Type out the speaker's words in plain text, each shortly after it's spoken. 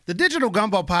The Digital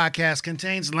Gumbo podcast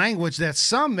contains language that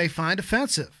some may find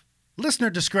offensive. Listener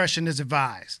discretion is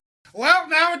advised. Well,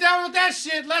 now we're done with that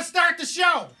shit. Let's start the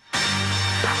show.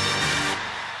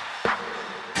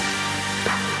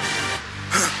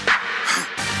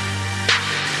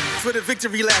 For the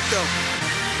victory lap, though.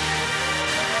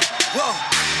 Whoa.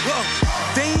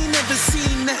 They ain't never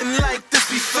seen nothing like this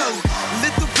before.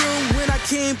 Lit the room when I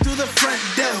came through the front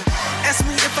door. Ask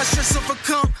me if I should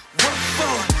overcome. What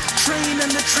for? Train in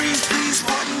the trees, please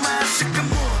pardon my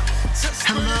sycamore.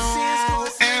 Hello,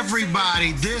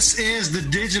 everybody. This is the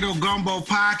Digital Gumbo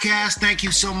podcast. Thank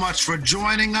you so much for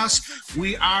joining us.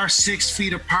 We are 6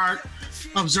 feet apart,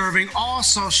 observing all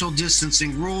social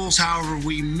distancing rules. However,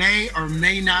 we may or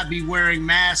may not be wearing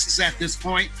masks at this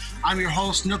point. I'm your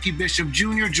host, Nookie Bishop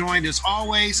Jr., joined as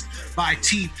always by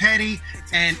T. Petty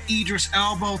and Idris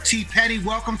Elbow. T. Petty,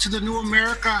 welcome to the New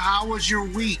America. How was your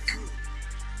week?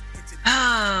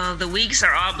 Oh, the weeks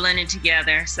are all blended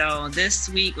together. So this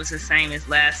week was the same as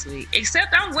last week,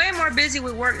 except I'm way more busy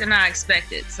with work than I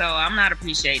expected. So I'm not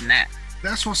appreciating that.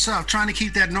 That's what's up. Trying to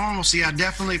keep that normalcy. I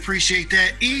definitely appreciate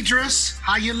that. Idris,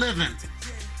 how you living?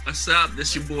 What's up?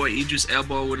 This your boy Idris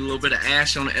Elbow with a little bit of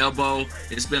ash on the elbow.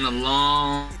 It's been a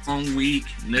long week.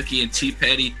 Nookie and T.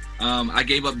 Petty. I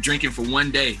gave up drinking for one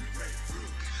day.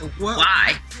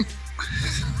 Why?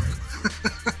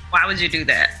 Why would you do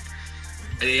that?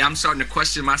 Hey, I'm starting to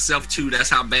question myself too.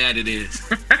 That's how bad it is.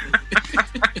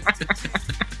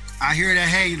 I hear that.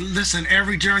 Hey, listen,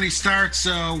 every journey starts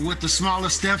with the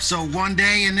smallest steps. So one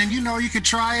day, and then, you can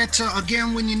try it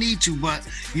again when you need to, but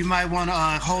you might want to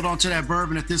hold on to that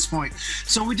bourbon at this point.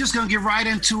 So we're just going to get right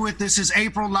into it. This is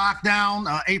April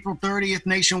lockdown, April 30th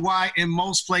nationwide. In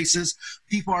most places,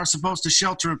 people are supposed to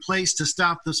shelter in place to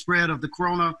stop the spread of the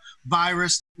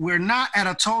coronavirus. We're not at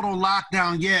a total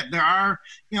lockdown yet. There are,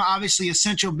 obviously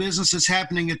essential businesses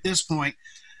happening at this point.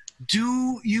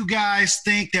 Do you guys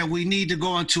think that we need to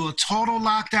go into a total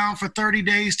lockdown for 30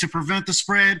 days to prevent the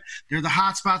spread? There are the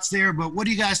hot spots there, but what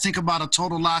do you guys think about a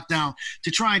total lockdown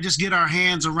to try and just get our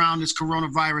hands around this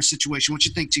coronavirus situation? What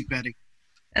you think, T. Petty?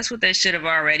 That's what they should have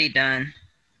already done.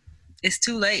 It's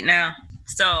too late now.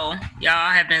 So y'all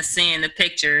have been seeing the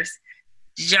pictures.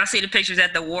 Did y'all see the pictures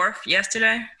at the wharf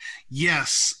yesterday?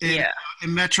 Yes, in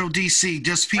Metro DC.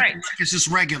 Just people, right. It's just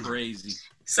regular. Crazy.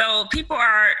 So people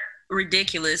are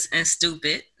ridiculous and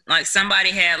stupid. Like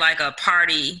somebody had like a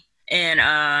party in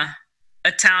a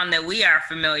town that we are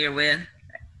familiar with,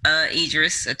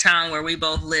 Idris, a town where we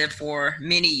both lived for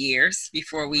many years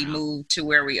before we moved to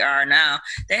where we are now.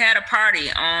 They had a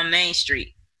party on Main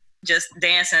Street, just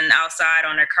dancing outside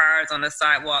on their cars on the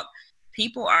sidewalk.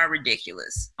 People are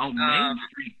ridiculous. On Main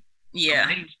Street? Yeah. A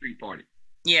Main Street party?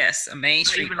 Yes, a Main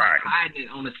Street even party. Like hiding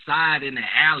it on the side in the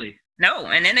alley. No,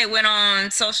 and then they went on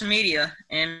social media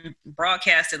and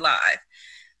broadcasted live.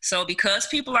 So because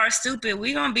people are stupid,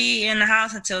 we're going to be in the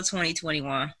house until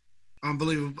 2021.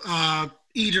 Unbelievable.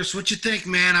 Idris, what you think,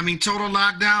 man? I mean, total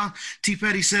lockdown. T.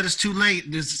 Petty said it's too late.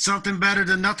 Is it something better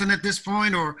than nothing at this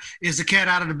point, or is the cat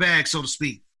out of the bag, so to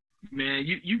speak? Man,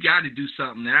 you got to do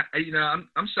something.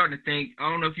 I'm starting to think, I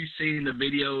don't know if you've seen the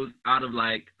videos out of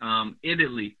like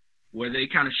Italy, where they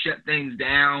kind of shut things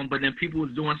down, but then people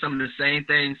was doing some of the same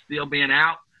things still being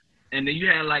out. And then you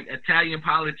had like Italian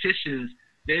politicians,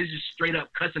 they're just straight up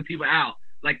cussing people out.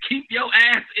 Like, keep your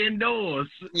ass indoors.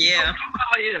 Yeah. Don't come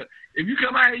out here. If you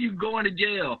come out here, you going to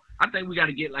jail. I think we got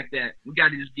to get like that. We got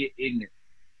to just get ignorant.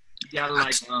 You got to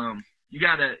like, you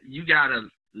got to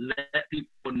let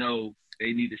people know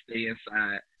they need to stay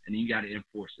inside, and you got to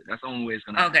enforce it. That's the only way it's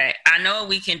going to happen. Okay, I know what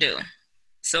we can do.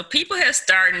 So people are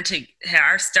starting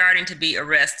to be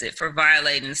arrested for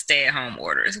violating stay-at-home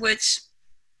orders, which,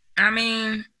 I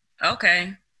mean,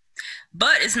 okay.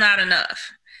 But it's not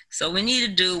enough. So we need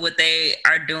to do what they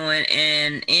are doing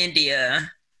in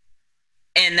India,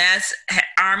 and that's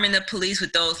arming the police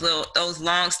with those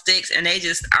long sticks, and they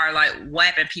just are like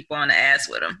whapping people on the ass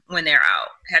with them when they're out.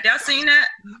 Have y'all seen that?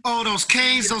 Oh, those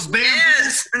canes, those bamboo.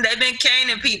 Yes, they've been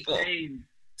caning people.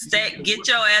 Get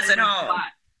your ass at home.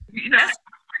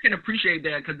 I can appreciate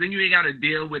that, because then you ain't got to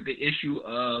deal with the issue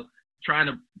of trying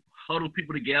to huddle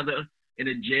people together in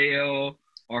a jail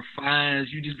or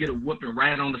fines. You just get a whooping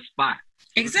right on the spot.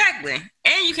 Exactly.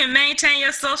 And you can maintain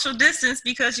your social distance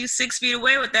because you're 6 feet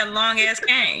away with that long-ass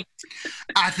cane.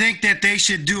 I think that they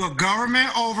should do a government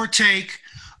overtake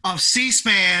of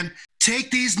C-SPAN,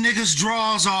 take these niggas'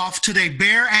 drawers off to their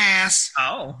bare ass,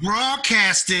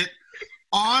 broadcast it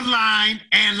online,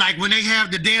 and like when they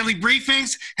have the daily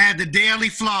briefings, have the daily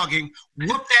flogging.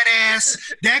 Whoop that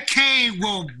ass. That cane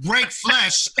will break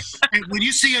flesh. And when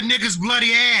you see a nigga's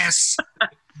bloody ass,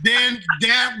 then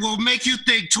that will make you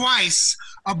think twice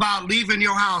about leaving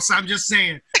your house. I'm just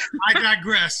saying. I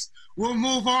digress. We'll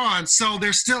move on. So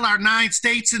there still are 9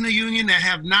 states in the union that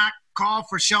have not called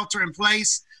for shelter in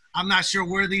place. I'm not sure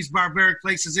where these barbaric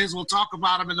places is. We'll talk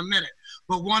about them in a minute.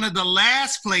 But one of the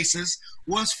last places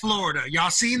was Florida. Y'all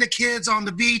seen the kids on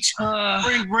the beach,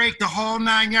 spring break, the whole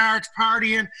 9 yards,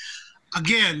 partying.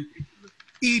 Again,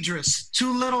 Idris,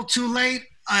 too little, too late.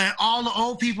 All the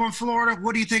old people in Florida,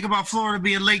 what do you think about Florida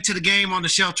being late to the game on the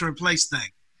shelter-in-place thing?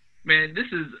 Man, this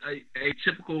is a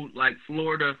typical, like,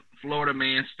 Florida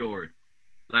man story.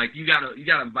 Like, you got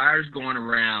a virus going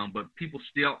around, but people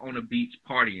still on the beach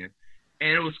partying. And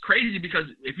it was crazy because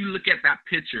if you look at that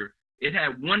picture, it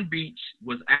had one beach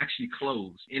was actually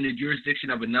closed in the jurisdiction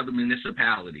of another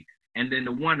municipality. And then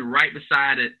the one right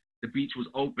beside it, the beach was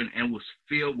open and was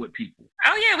filled with people.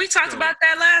 Oh, yeah, we talked about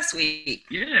that last week.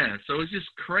 Yeah, so it's just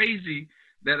crazy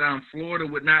that Florida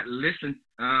would not listen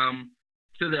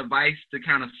to the advice to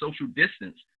kind of social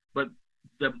distance. But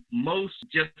the most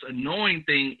just annoying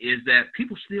thing is that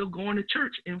people still going to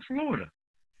church in Florida.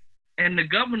 And the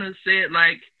governor said,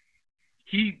 like,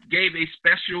 he gave a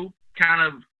special kind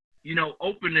of,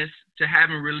 openness to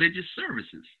having religious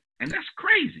services. And that's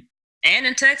crazy. And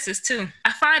in Texas, too.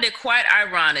 I find it quite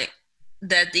ironic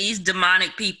that these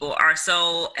demonic people are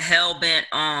so hell-bent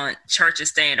on churches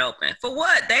staying open. For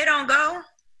what? They don't go?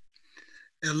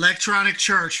 Electronic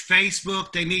church,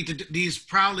 Facebook, they need to, these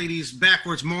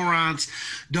backwards morons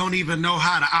don't even know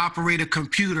how to operate a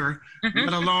computer,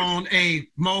 let alone a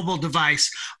mobile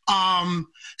device.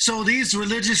 So these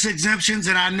religious exemptions,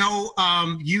 and I know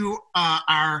you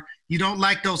don't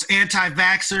like those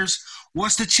anti-vaxxers.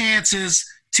 What's the chances,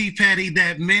 T. Petty,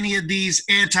 that many of these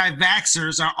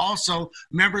anti-vaxxers are also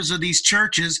members of these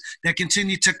churches that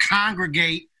continue to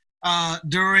congregate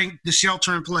during the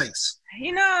shelter in place?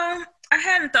 I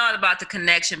hadn't thought about the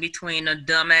connection between the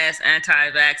dumbass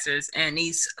anti-vaxxers and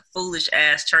these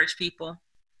foolish-ass church people.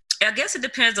 I guess it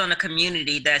depends on the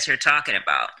community that you're talking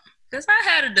about. Because I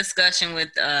had a discussion with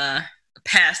a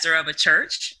pastor of a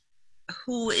church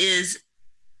who is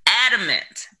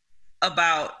adamant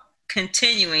about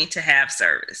continuing to have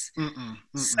service.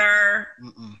 Sir,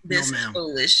 this is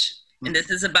foolish. And this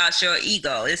is about your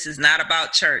ego. This is not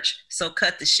about church. So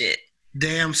cut the shit.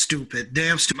 Damn stupid.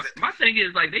 My thing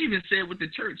is, like, they even said with the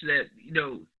church that,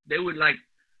 they would, like,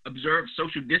 observe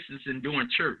social distancing during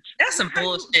church. That's some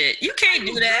bullshit. You can't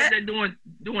do that. They're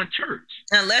doing church.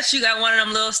 Unless you got one of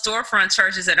them little storefront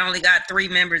churches that only got 3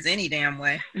 members any damn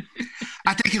way.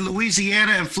 I think in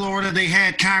Louisiana and Florida, they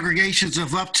had congregations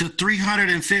of up to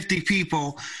 350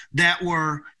 people that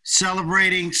were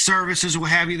celebrating services, what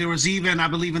have you. There was even, I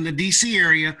believe, in the D.C.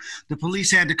 area, the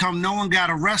police had to come. No one got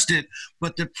arrested,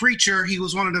 but the preacher, he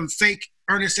was one of them fake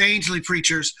Ernest Angley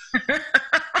preachers,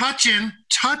 touching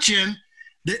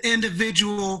the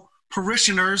individual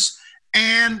parishioners,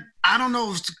 and I don't know if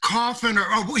it was coughing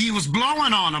or he was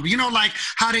blowing on them. Like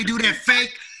how they do that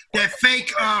fake,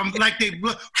 like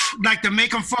to make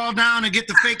them fall down and get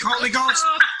the fake Holy Ghost.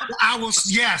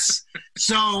 Yes.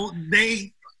 So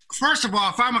they, first of all,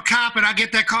 if I'm a cop and I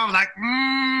get that call, like,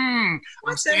 I'm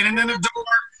standing in the door,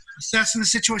 assessing the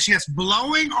situation. Yes,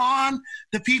 blowing on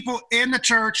the people in the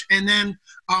church, and then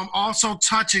also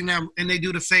touching them, and they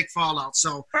do the fake fallout.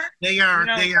 So they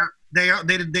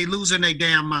losing their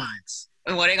damn minds.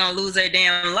 Well, they're going to lose their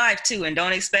damn life, too, and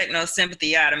don't expect no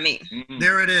sympathy out of me.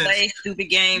 There it is. Play stupid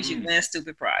games, you win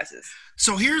stupid prizes.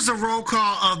 So here's a roll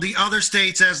call of the other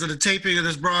states as of the taping of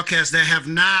this broadcast that have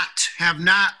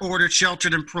not ordered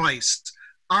sheltered in place.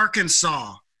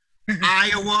 Arkansas,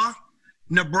 Iowa,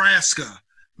 Nebraska,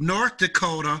 North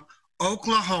Dakota,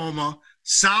 Oklahoma,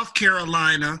 South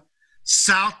Carolina,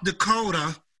 South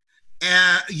Dakota,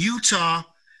 Utah,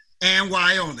 and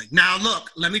Wyoming. Now, look,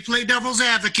 let me play devil's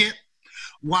advocate.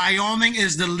 Wyoming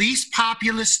is the least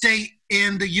populous state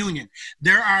in the union.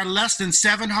 There are less than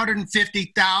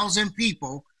 750,000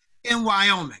 people in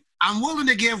Wyoming. I'm willing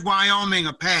to give Wyoming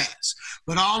a pass,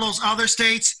 but all those other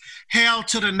states, hell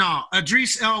to the no.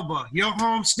 Idris Elbow, your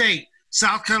home state,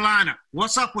 South Carolina.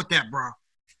 What's up with that, bro?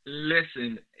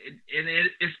 Listen,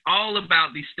 it's all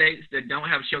about the states that don't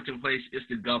have shelter in place. It's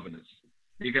the governors.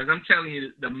 Because I'm telling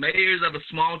you, the mayors of the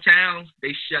small towns,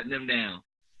 they shutting them down.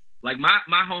 Like my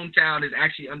hometown is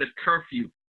actually under curfew.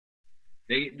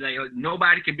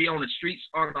 Nobody can be on the streets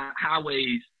or the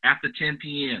highways after 10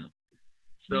 p.m.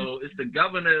 So it's the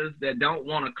governors that don't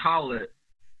want to call it,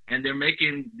 and they're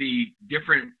making the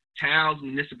different towns,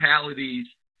 municipalities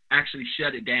actually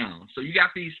shut it down. So you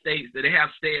got these states that they have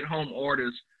stay-at-home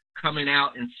orders coming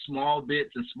out in small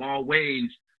bits and small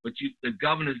waves, but the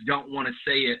governors don't want to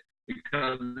say it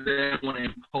because they want to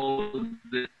impose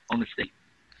it on the state.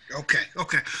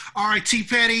 Okay. All right, T.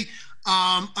 Petty.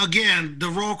 Again, the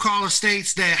roll call of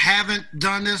states that haven't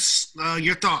done this.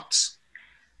 Your thoughts?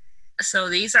 So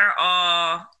these are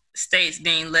all states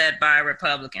being led by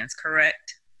Republicans,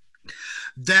 correct?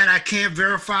 That I can't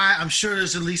verify. I'm sure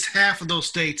there's at least half of those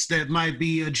states that might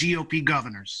be GOP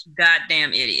governors.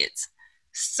 Goddamn idiots.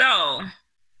 So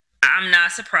I'm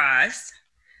not surprised.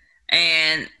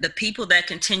 And the people that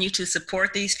continue to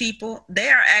support these people, they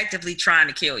are actively trying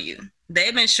to kill you.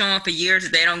 They've been showing for years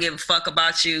that they don't give a fuck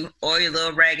about you or your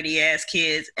little raggedy ass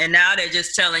kids. And now they're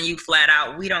just telling you flat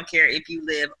out, we don't care if you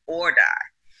live or die.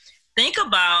 Think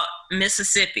about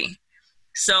Mississippi.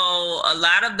 So a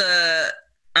lot of the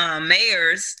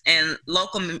mayors and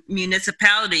local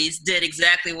municipalities did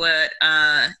exactly what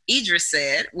Idris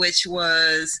said, which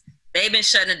was they've been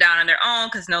shutting it down on their own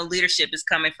because no leadership is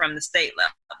coming from the state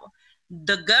level.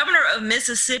 The governor of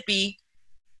Mississippi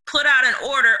put out an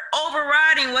order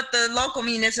overriding what the local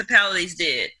municipalities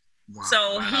did. Wow.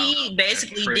 So he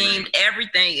basically deemed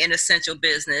everything an essential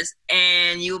business,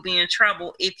 and you'll be in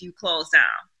trouble if you close down.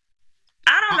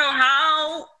 I don't know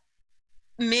how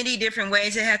many different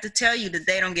ways they have to tell you that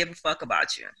they don't give a fuck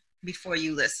about you before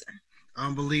you listen.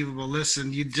 Unbelievable.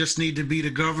 Listen, you just need to be the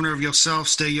governor of yourself.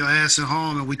 Stay your ass at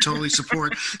home, and we totally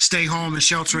support stay home and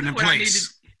sheltering in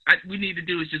place. We need to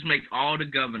do is just make all the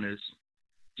governors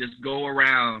just go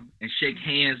around and shake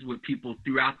hands with people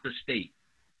throughout the state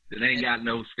that ain't got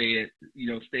no stay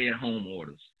at home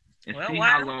orders, and see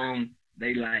how long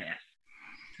they last.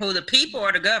 Who, the people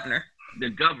or the governor? The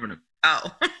governor.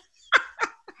 Oh.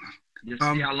 Just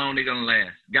see how long they're gonna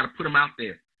last. Got to put them out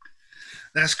there.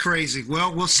 That's crazy.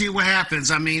 Well, we'll see what happens.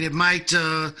 I mean, it might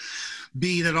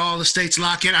be that all the states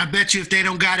lock in. I bet you if they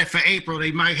don't got it for April,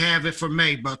 they might have it for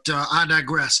May, but I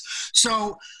digress.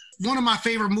 So one of my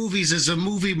favorite movies is a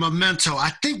movie Memento.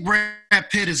 I think Brad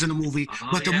Pitt is in the movie,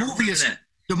 but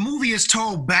the movie is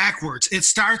told backwards. It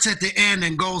starts at the end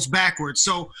and goes backwards.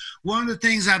 So one of the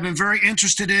things I've been very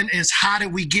interested in is how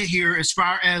did we get here as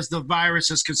far as the virus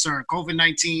is concerned,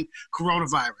 COVID-19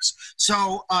 coronavirus.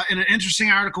 So in an interesting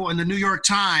article in the New York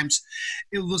Times,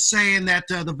 it was saying that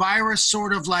the virus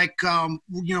sort of like,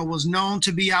 was known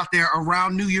to be out there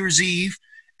around New Year's Eve,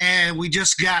 and we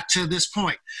just got to this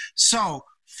point. So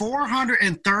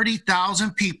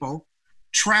 430,000 people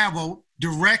traveled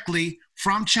directly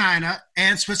from China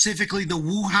and specifically the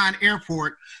Wuhan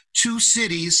airport to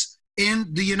cities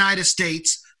in the United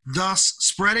States, thus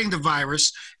spreading the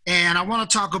virus. And I want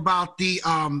to talk about the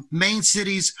main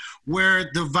cities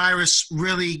where the virus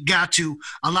really got to.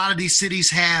 A lot of these cities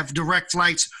have direct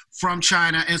flights from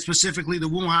China and specifically the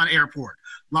Wuhan airport.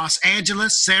 Los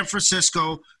Angeles, San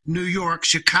Francisco, New York,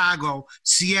 Chicago,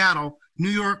 Seattle,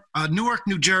 Newark,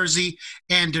 New Jersey,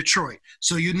 and Detroit.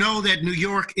 So you know that New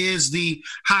York is the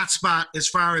hotspot as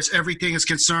far as everything is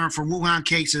concerned for Wuhan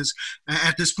cases.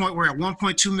 At this point, we're at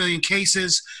 1.2 million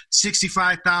cases,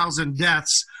 65,000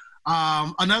 deaths.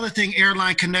 Another thing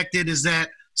airline connected is that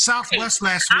Southwest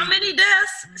last week. How many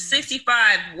deaths?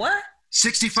 65 what?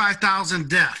 65,000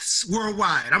 deaths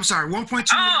worldwide. I'm sorry, 1.2 million.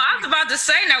 Oh, I was about to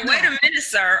say, now, wait a minute,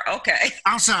 sir. Okay.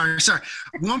 I'm sorry.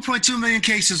 1.2 million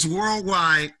cases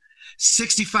worldwide.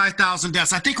 65,000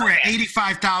 deaths. I think we're at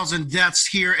 85,000 deaths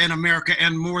here in America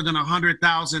and more than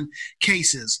 100,000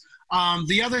 cases.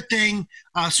 The other thing,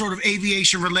 sort of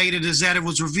aviation related, is that it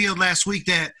was revealed last week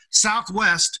that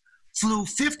Southwest flew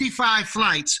 55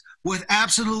 flights with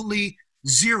absolutely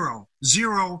zero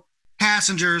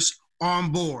passengers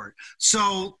on board.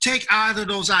 So take either of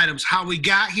those items, how we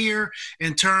got here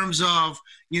in terms of,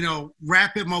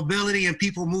 rapid mobility and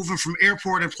people moving from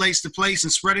airport and place to place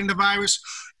and spreading the virus,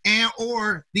 and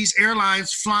or these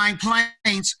airlines flying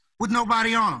planes with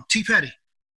nobody on them. T. Petty.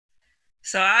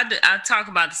 So I'll talk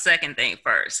about the second thing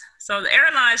first. So the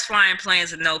airlines flying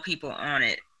planes with no people on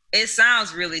it. It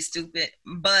sounds really stupid,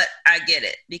 but I get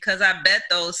it because I bet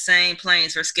those same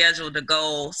planes were scheduled to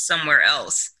go somewhere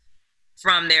else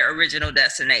from their original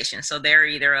destination. So they're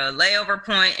either a layover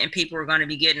point and people were going to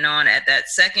be getting on at that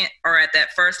second or at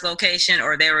that first location,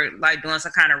 or they were like doing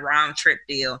some kind of round trip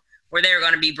deal where they were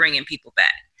going to be bringing people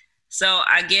back. So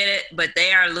I get it, but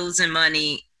they are losing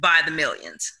money by the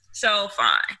millions. So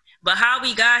fine. But how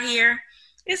we got here,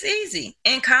 it's easy.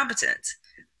 Incompetence.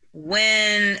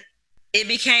 When it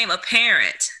became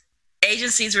apparent,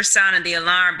 agencies were sounding the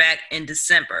alarm back in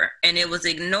December, and it was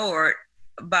ignored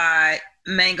by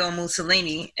Mango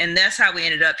Mussolini, and that's how we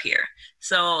ended up here.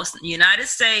 So United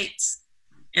States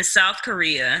and South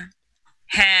Korea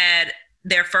had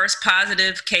their first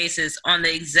positive cases on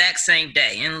the exact same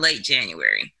day in late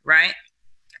January, right?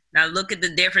 Now look at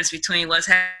the difference between what's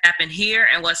happened here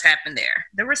and what's happened there.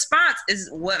 The response is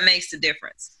what makes the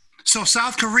difference. So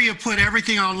South Korea put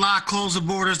everything on lock, closed the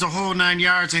borders, the whole 9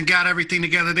 yards, and got everything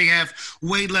together. They have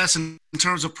way less in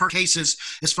terms of per cases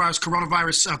as far as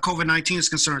coronavirus, COVID-19 is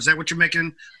concerned. Is that what you're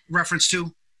making reference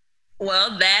to?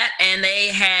 Well, that, and they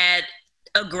had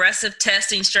aggressive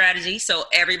testing strategy, so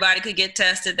everybody could get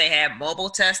tested. They had mobile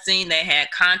testing. They had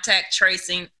contact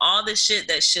tracing. All the shit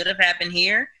that should have happened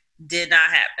here did not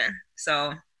happen.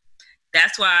 So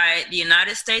that's why the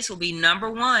United States will be number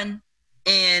one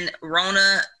in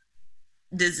Rona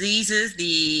diseases,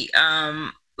 the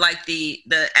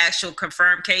actual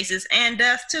confirmed cases and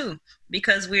deaths too,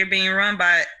 because we're being run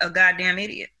by a goddamn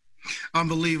idiot.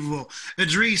 Unbelievable.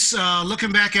 Idris,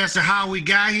 looking back as to how we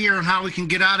got here and how we can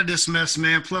get out of this mess,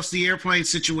 man, plus the airplane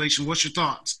situation, what's your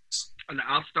thoughts? And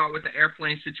I'll start with the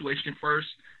airplane situation first,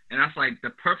 and that's like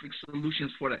the perfect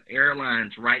solutions for the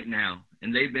airlines right now.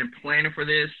 And they've been planning for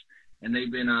this, and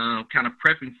they've been kind of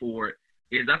prepping for it,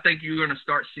 is I think you're going to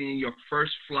start seeing your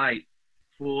first flight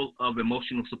full of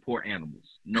emotional support animals.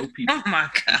 No people. Oh, my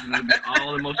God. It's going to be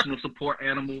all emotional support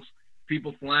animals.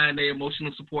 People flying their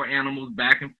emotional support animals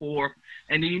back and forth.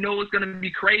 And then you know what's going to be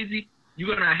crazy?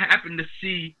 You're going to happen to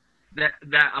see that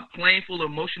a plane full of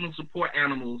emotional support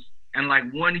animals and like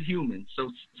one human.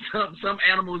 So some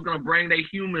animal is going to bring their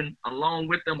human along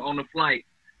with them on the flight,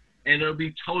 and it'll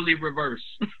be totally reversed.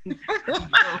 So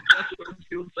that's what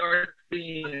you'll start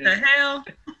seeing. What the hell?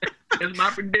 It's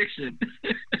my prediction.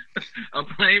 A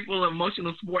plane full of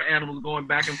emotional support animals going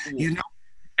back and forth. You know,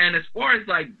 and as far as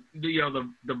like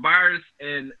the virus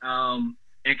and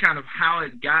kind of how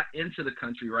it got into the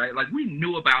country, right? Like we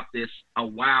knew about this a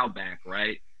while back,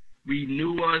 right? We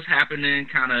knew what was happening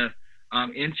kind of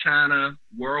in China,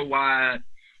 worldwide,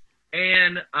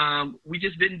 and we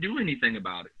just didn't do anything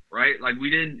about it, right? Like we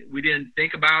didn't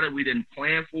think about it, we didn't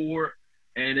plan for it,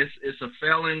 and it's a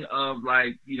failing of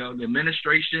like the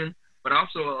administration, but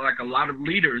also like a lot of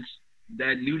leaders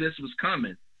that knew this was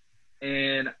coming.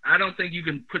 And I don't think you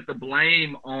can put the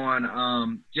blame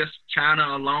on just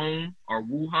China alone or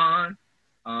Wuhan.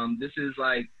 This is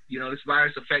like, this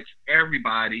virus affects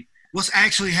everybody. What's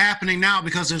actually happening now,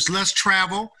 because there's less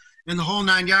travel in the whole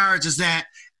 9 yards, is that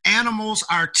animals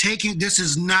are taking,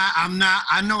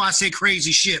 I know I say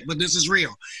crazy shit, but this is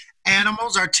real.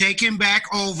 Animals are taking back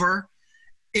over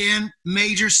in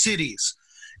major cities.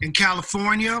 In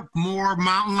California, more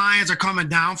mountain lions are coming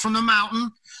down from the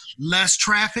mountain. Less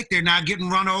traffic. They're not getting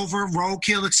run over,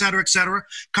 roadkill, et cetera,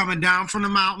 coming down from the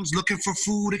mountains, looking for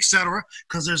food, et cetera,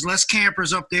 because there's less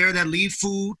campers up there that leave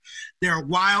food. There are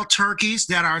wild turkeys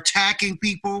that are attacking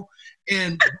people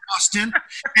in Boston.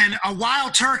 And a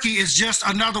wild turkey is just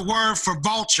another word for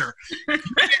vulture. Look,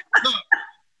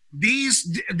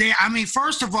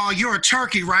 first of all, you're a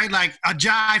turkey, right? Like a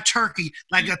jive turkey.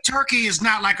 Like a turkey is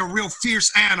not like a real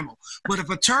fierce animal. But if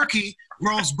a turkey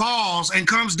grows balls and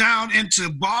comes down into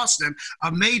Boston,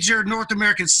 a major North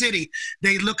American city,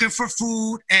 they looking for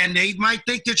food, and they might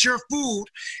think that you're food,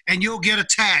 and you'll get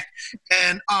attacked.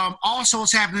 And also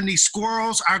what's happening, these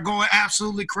squirrels are going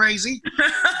absolutely crazy.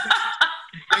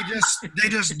 They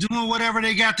just doing whatever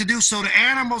they got to do. So the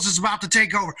animals is about to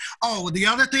take over. Oh, the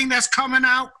other thing that's coming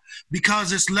out,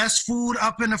 because it's less food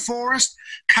up in the forest,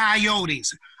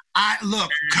 coyotes.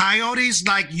 Coyotes,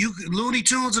 like you Looney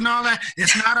Tunes and all that,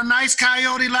 it's not a nice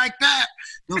coyote like that.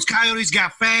 Those coyotes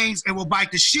got fangs and will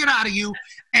bite the shit out of you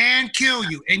and kill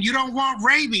you. And you don't want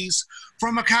rabies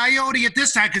from a coyote at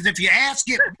this time, because if you ask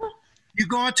it, you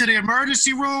go into the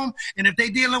emergency room, and if they're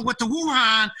dealing with the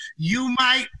Wuhan, you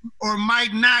might or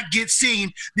might not get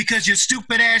seen because your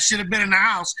stupid ass should have been in the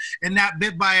house and not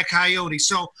bit by a coyote.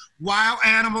 So wild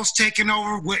animals taking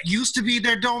over what used to be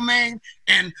their domain,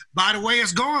 and by the way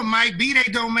it's going, might be their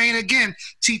domain again.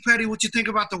 T. Petty, what you think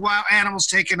about the wild animals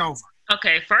taking over?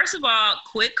 Okay, first of all,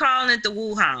 quit calling it the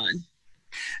Wuhan.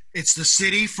 It's the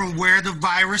city from where the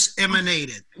virus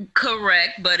emanated.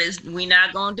 Correct, but we're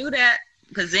not going to do that.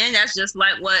 Because then that's just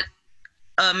like what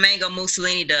Mango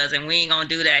Mussolini does, and we ain't going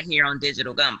to do that here on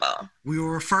Digital Gumbo. We will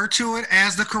refer to it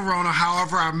as the corona.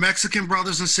 However, our Mexican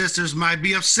brothers and sisters might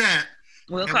be upset.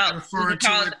 We can call it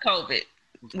the COVID.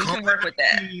 We can work with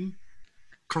that.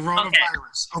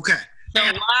 Coronavirus. Okay. So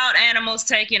wild animals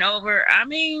taking over,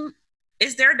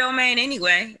 it's their domain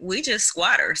anyway. We just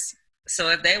squatters.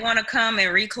 So if they want to come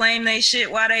and reclaim their shit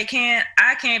while they can't,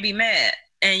 I can't be mad.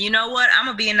 And you know what? I'm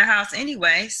going to be in the house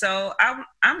anyway, so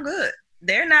I'm good.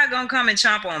 They're not going to come and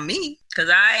chomp on me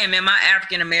because I am in my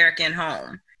African-American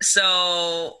home.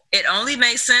 So it only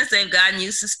makes sense they've gotten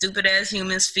used to stupid-ass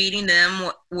humans feeding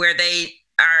them where they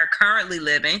are currently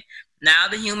living. Now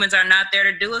the humans are not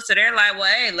there to do it, so they're like, well,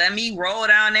 hey, let me roll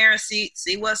down there and see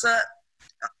what's up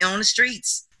on the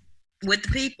streets with the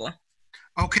people.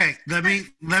 Okay, let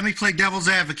me play devil's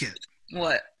advocate.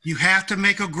 What? You have to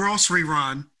make a grocery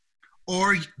run,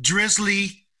 or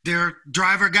Drizzly, their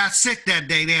driver got sick that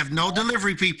day. They have no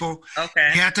delivery people.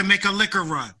 Okay. You have to make a liquor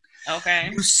run. Okay.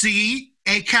 You see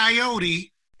a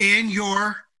coyote in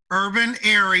your urban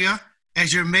area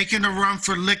as you're making a run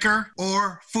for liquor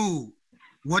or food.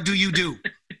 What do you do?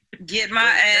 Get my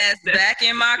ass back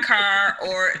in my car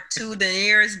or to the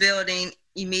nearest building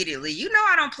immediately. You know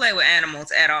I don't play with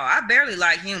animals at all. I barely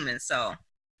like humans, so.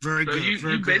 Very So good.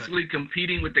 you basically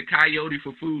competing with the coyote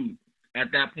for food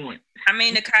at that point. I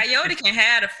mean, the coyote can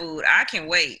have the food. I can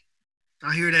wait.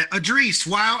 I hear that. Idris,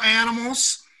 wild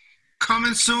animals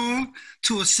coming soon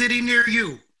to a city near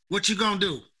you. What you gonna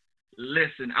do?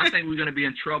 Listen, I think we're gonna be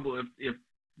in trouble if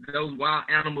those wild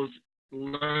animals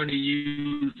learn to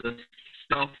use a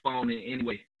cell phone in any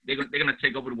way. They're gonna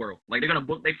take over the world. Like, they're gonna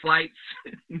book their flights.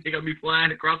 They're gonna be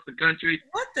flying across the country.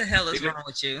 What the hell is wrong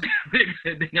with you?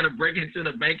 They're gonna break into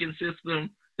the banking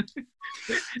system.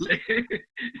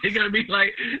 they're gonna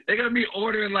be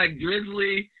ordering like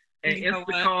Drizzly and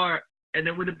Instacart, and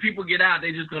then when the people get out,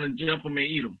 they're just gonna jump them and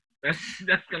eat them.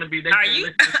 That's gonna be.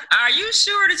 Are you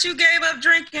sure that you gave up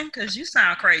drinking? Because you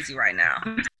sound crazy right now.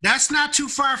 That's not too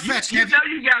far fetched. You know,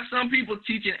 you got some people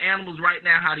teaching animals right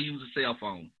now how to use a cell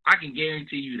phone. I can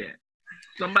guarantee you that.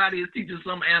 Somebody is teaching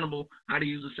some animal how to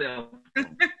use a cell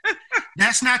phone.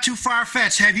 That's not too far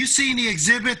fetched. Have you seen the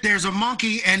exhibit? There's a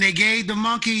monkey, and they gave the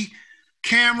monkey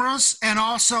cameras and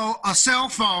also a cell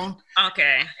phone.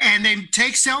 Okay. And they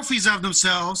take selfies of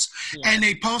themselves and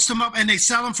they post them up and they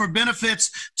sell them for benefits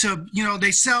to,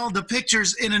 they sell the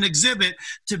pictures in an exhibit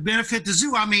to benefit the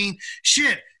zoo. I mean,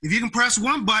 shit, if you can press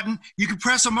one button, you can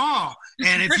press them all.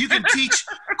 And if you can teach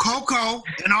Coco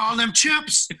and all them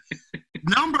chimps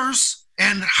numbers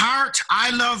and heart, I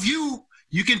love you,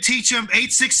 you can teach them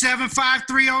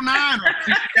 867-5309 or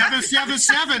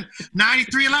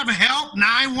 777-9311. Help,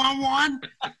 911.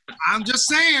 I'm just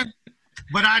saying,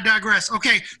 but I digress.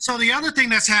 Okay, so the other thing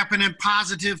that's happening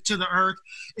positive to the Earth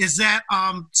is that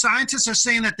scientists are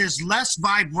saying that there's less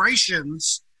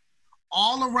vibrations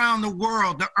all around the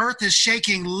world. The Earth is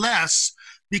shaking less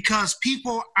because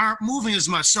people aren't moving as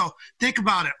much. So think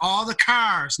about it. All the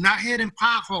cars not hitting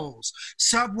potholes.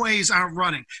 Subways aren't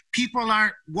running. People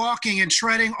aren't walking and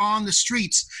treading on the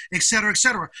streets, et cetera, et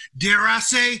cetera. Dare I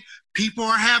say, people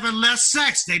are having less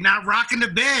sex. They're not rocking the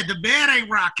bed. The bed ain't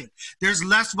rocking. There's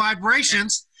less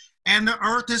vibrations, and the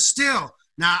Earth is still.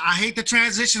 Now, I hate the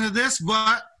transition of this,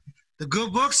 but the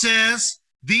good book says,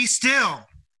 be still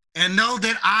and know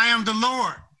that I am the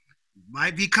Lord.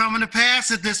 Might be coming to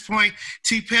pass at this point.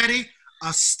 T. Petty,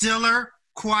 a stiller,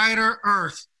 quieter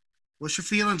Earth. What's your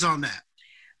feelings on that?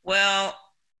 Well,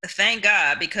 thank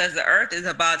God, because the Earth is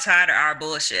about tired of our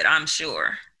bullshit, I'm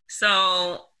sure.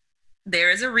 So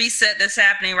there is a reset that's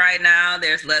happening right now.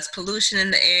 There's less pollution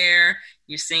in the air.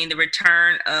 You're seeing the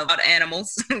return of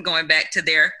animals going back to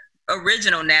their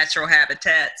original natural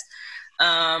habitats.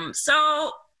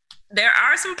 So there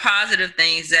are some positive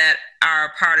things that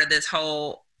are part of this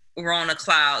whole Rona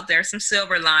cloud. There's some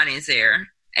silver linings there.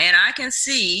 And I can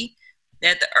see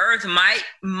that the Earth might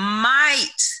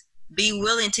be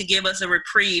willing to give us a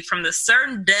reprieve from the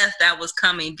certain death that was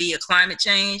coming via climate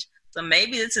change. So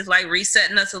maybe this is like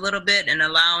resetting us a little bit and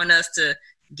allowing us to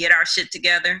get our shit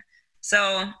together. So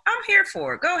I'm here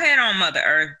for it. Go ahead on, Mother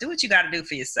Earth. Do what you got to do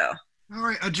for yourself. All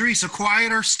right, Idris, a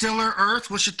quieter, stiller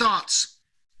Earth. What's your thoughts?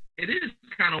 It is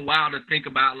kind of wild to think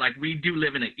about. Like, we do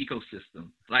live in an ecosystem.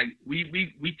 Like,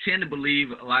 we tend to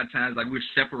believe a lot of times like we're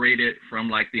separated from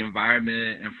like the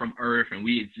environment and from Earth, and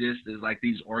we exist as like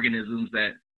these organisms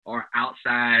that are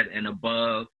outside and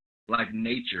above like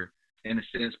nature in a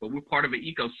sense, but we're part of an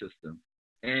ecosystem,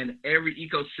 and every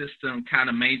ecosystem kind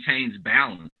of maintains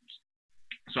balance.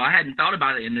 So I hadn't thought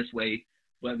about it in this way,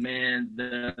 but man,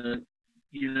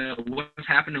 what's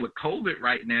happening with COVID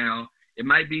right now, it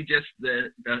might be just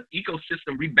the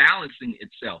ecosystem rebalancing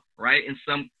itself, right? In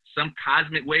some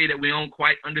cosmic way that we don't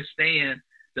quite understand,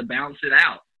 to balance it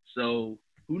out. So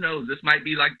who knows? This might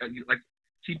be like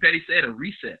T. Petty said, a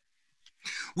reset.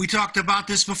 We talked about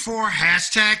this before.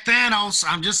 Hashtag Thanos.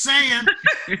 I'm just saying.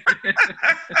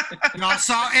 Y'all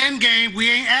saw Endgame.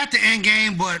 We ain't at the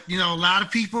Endgame, but a lot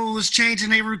of people is changing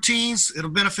their routines.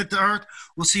 It'll benefit the Earth.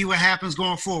 We'll see what happens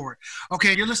going forward.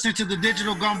 Okay, you're listening to the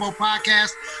Digital Gumbo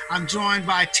Podcast. I'm joined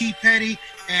by T. Petty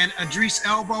and Idris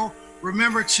Elbow.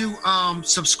 Remember to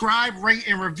subscribe, rate,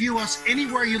 and review us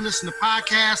anywhere you listen to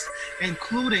podcasts,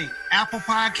 including Apple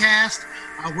Podcasts.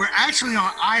 We're actually on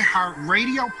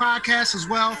iHeartRadio Podcast as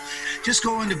well. Just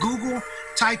go into Google,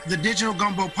 type the Digital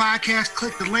Gumbo Podcast,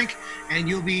 click the link, and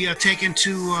you'll be taken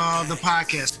to the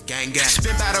podcast. Gang, gang.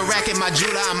 Spin by the rack in my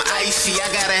jeweler, I'm icy. I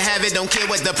gotta have it, don't care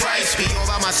what the price be. All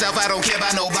by myself, I don't care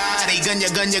about nobody. Gun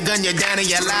you down in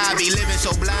your lobby. Living so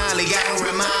blindly, gotta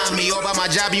remind me. All by my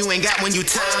job, you ain't got when you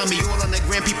time me. All on the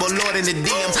gram, people lord in the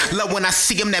DM. Love when I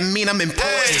see them, that mean I'm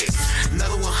important.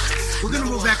 Another one. We're going to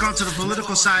move back onto the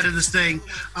political side of this thing.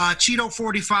 Cheeto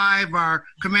 45, our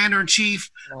commander-in-chief,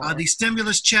 the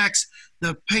stimulus checks,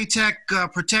 the Paycheck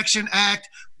Protection Act,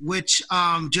 which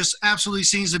just absolutely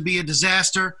seems to be a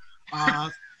disaster.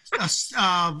 The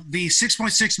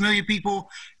 6.6 million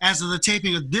people, as of the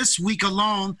taping of this week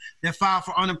alone, that filed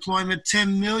for unemployment,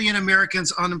 10 million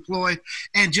Americans unemployed,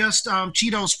 and just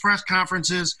Cheeto's press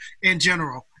conferences in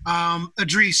general.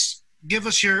 Idris, give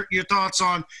us your thoughts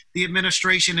on the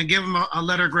administration and give them a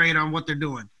letter grade on what they're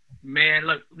doing. Man,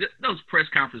 look, those press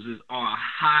conferences are a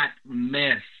hot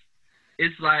mess.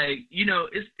 It's like,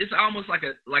 it's almost like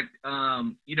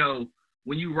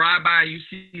when you ride by and you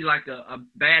see like a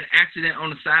bad accident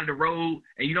on the side of the road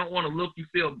and you don't want to look, you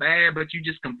feel bad, but you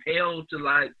just compelled to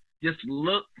like just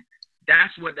look.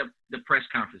 That's what the press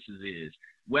conferences is.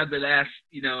 Whether that's,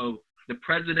 the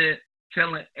president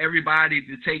telling everybody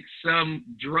to take some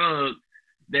drug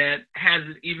that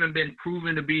hasn't even been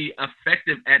proven to be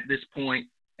effective at this point,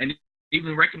 and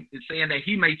even saying that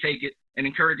he may take it and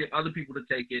encouraging other people to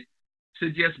take it, to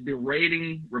just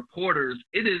berating reporters.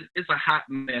 It's a hot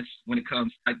mess when it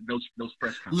comes to those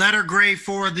press conferences. Letter grade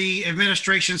for the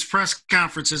administration's press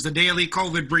conferences, the daily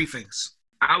COVID briefings.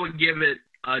 I would give it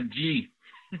a G.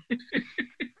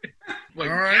 All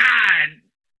right.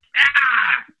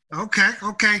 God.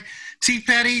 Okay. T.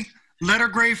 Petty, letter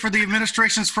grade for the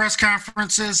administration's press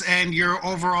conferences and your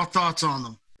overall thoughts on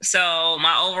them. So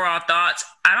my overall thoughts,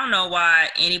 I don't know why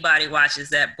anybody watches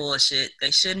that bullshit.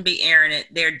 They shouldn't be airing it.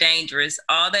 They're dangerous.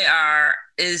 All they are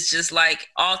is just like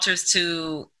altars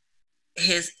to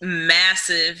his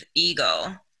massive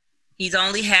ego. He's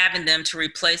only having them to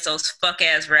replace those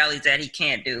fuck-ass rallies that he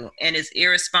can't do. And it's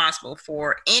irresponsible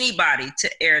for anybody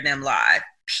to air them live.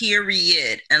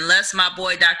 Period. Unless my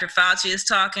boy Dr. Fauci is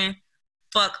talking,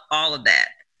 fuck all of that.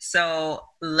 So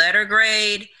letter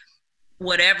grade,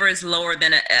 whatever is lower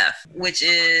than an F, which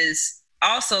is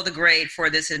also the grade for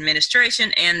this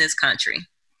administration and this country.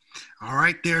 All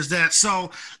right, there's that.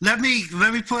 So let me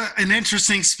put an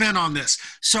interesting spin on this.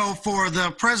 So for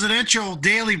the presidential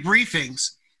daily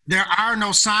briefings, there are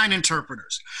no sign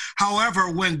interpreters.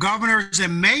 However, when governors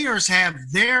and mayors have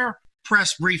their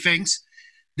press briefings,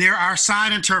 there are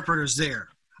sign interpreters there.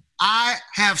 I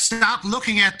have stopped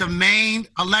looking at the main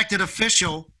elected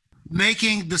official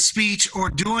making the speech or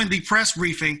doing the press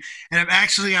briefing, and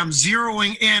I'm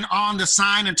zeroing in on the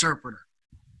sign interpreter.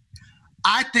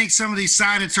 I think some of these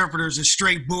sign interpreters are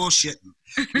straight bullshitting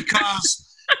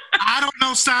because I don't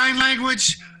know sign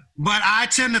language, but I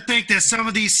tend to think that some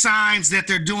of these signs that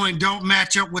they're doing don't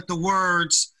match up with the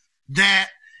words that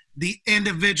the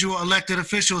individual elected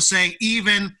official is saying,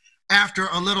 even after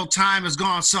a little time is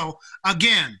gone. So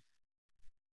again,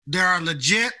 there are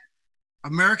legit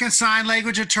American Sign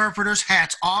Language interpreters,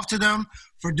 hats off to them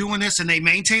for doing this, and they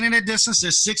maintaining a distance.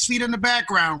 They're 6 feet in the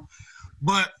background.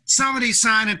 But some of these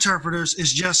sign interpreters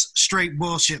is just straight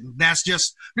bullshit. That's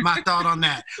just my thought on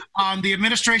that. The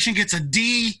administration gets a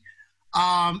D.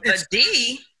 A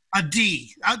D? A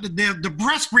D. The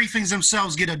press briefings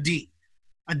themselves get a D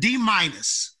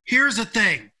minus. Here's the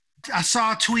thing. I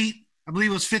saw a tweet, I believe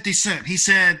it was 50 Cent. He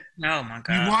said, "Oh my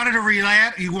God,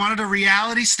 you wanted a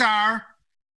reality star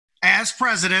as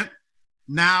president.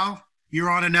 Now you're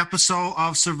on an episode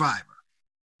of Survivor."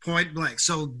 Point blank.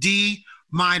 So D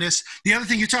minus. The other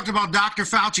thing, you talked about Dr.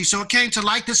 Fauci. So it came to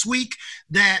light this week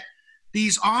that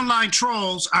these online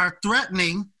trolls are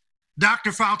threatening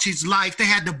Dr. Fauci's life. They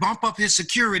had to bump up his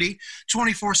security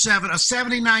 24/7. A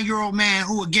 79-year-old man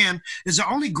who, again, is the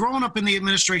only grown-up in the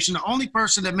administration, the only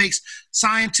person that makes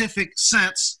scientific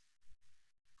sense.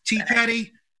 T.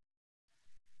 Petty,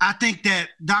 I think that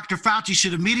Dr. Fauci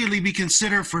should immediately be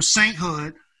considered for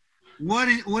sainthood. What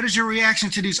is your reaction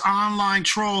to these online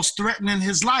trolls threatening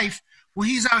his life when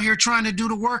he's out here trying to do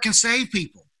the work and save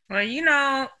people?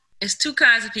 Well, it's two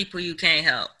kinds of people you can't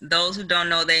help. Those who don't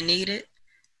know they need it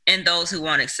and those who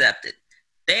won't accept it.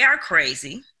 They are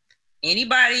crazy.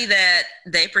 Anybody that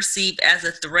they perceive as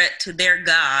a threat to their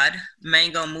God,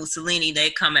 Mango Mussolini,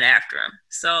 they coming after him.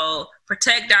 So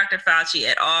protect Dr. Fauci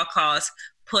at all costs.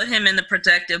 Put him in the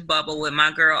protective bubble with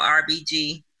my girl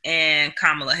RBG. and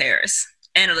Kamala Harris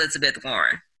and Elizabeth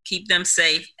Warren. Keep them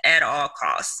safe at all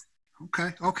costs.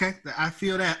 Okay. I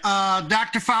feel that.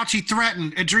 Dr. Fauci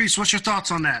threatened. Idris, what's your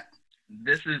thoughts on that?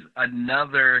 This is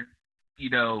another,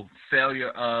 failure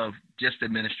of just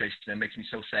administration that makes me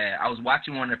so sad. I was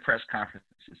watching one of the press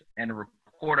conferences, and the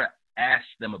reporter asked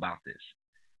them about this.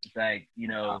 It's like,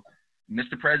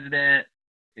 Mr. President,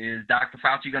 is Dr.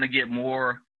 Fauci going to get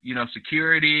more,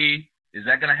 security? Is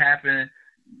that going to happen?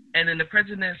 And then the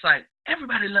president's like,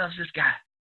 everybody loves this guy.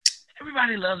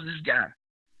 Everybody loves this guy.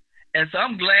 And so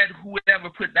I'm glad whoever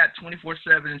put that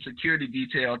 24/7 security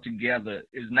detail together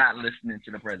is not listening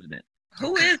to the president.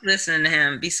 Who is listening to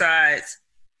him besides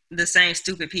the same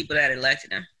stupid people that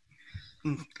elected him?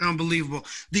 Unbelievable.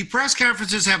 The press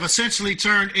conferences have essentially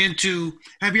turned into,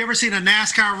 have you ever seen a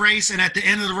NASCAR race, and at the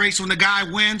end of the race when the guy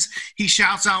wins, he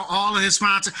shouts out all of his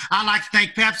sponsors? I like to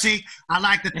thank Pepsi. I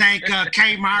like to thank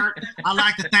Kmart. I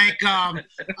like to thank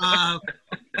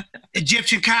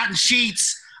Egyptian cotton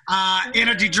sheets,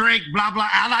 energy drink, blah, blah.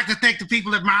 I like to thank the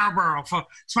people at Marlboro for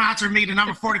sponsoring me, the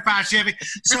number 45 Chevy.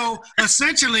 So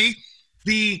essentially,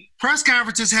 the press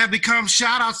conferences have become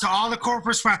shout-outs to all the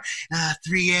corporate sponsors.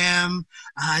 3M,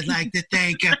 I'd like to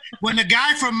thank. When the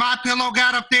guy from MyPillow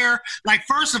got up there, like,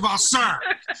 first of all, sir,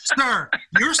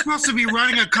 you're supposed to be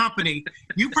running a company.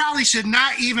 You probably should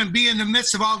not even be in the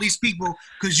midst of all these people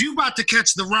because you about to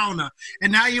catch the Rona.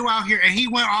 And now you're out here. And he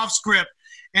went off script.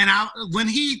 And when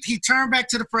he turned back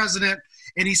to the president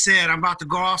and he said, I'm about to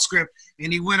go off script,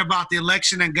 and he went about the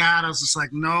election, and God, I was just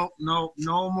like, no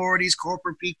more of these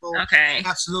corporate people. Okay.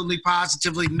 Absolutely,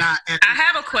 positively not. I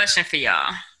have a question for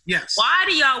y'all. Yes. Why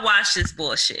do y'all watch this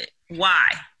bullshit? Why?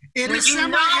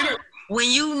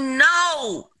 When you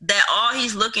know that all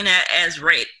he's looking at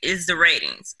is the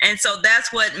ratings. And so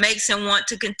that's what makes him want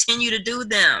to continue to do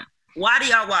them. Why do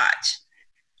y'all watch?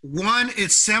 One,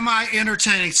 it's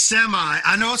semi-entertaining.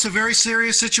 I know it's a very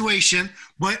serious situation,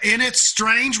 but in its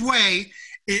strange way,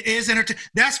 it is entertaining.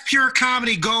 That's pure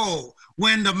comedy gold.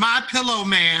 When the MyPillow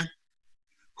man,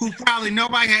 who probably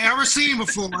nobody had ever seen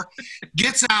before,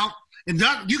 gets out, and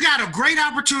you got a great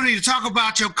opportunity to talk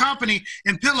about your company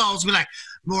and pillows. Be like,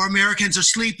 more Americans are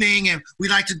sleeping, and we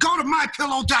like to go to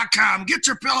mypillow.com, get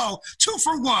your pillow 2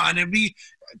 for 1, and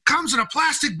comes in a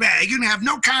plastic bag. You can have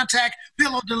no contact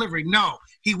pillow delivery. No.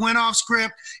 He went off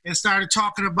script and started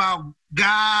talking about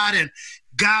God, and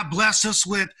God bless us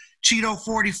with Cheeto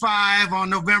 45 on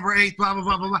November 8th, blah, blah,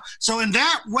 blah, blah, blah. So in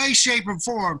that way, shape, or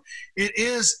form, it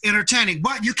is entertaining,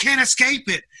 but you can't escape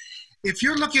it. If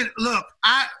you're looking,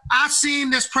 I've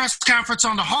seen this press conference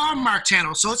on the Hallmark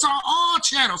channel, so it's on all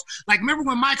channels. Like, remember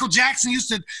when Michael Jackson used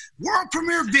to, world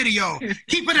premiere video,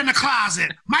 keep it in the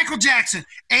closet. Michael Jackson,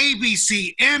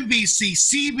 ABC, NBC,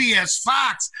 CBS,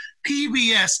 Fox,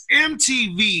 PBS,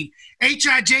 MTV,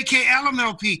 HIJK,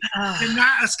 LMLP,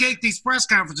 cannot escape these press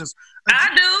conferences. I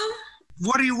do.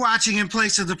 What are you watching in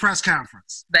place of the press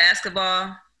conference?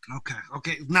 Basketball.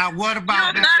 Okay. Now, what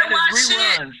about you gotta watch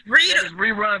shit.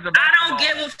 Reruns of I don't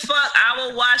give a fuck. I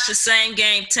will watch the same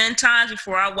game 10 times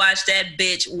before I watch that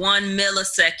bitch 1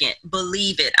 millisecond.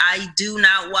 Believe it. I do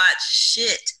not watch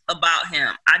shit about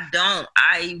him. I don't.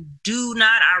 I do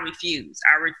not. I refuse.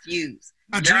 I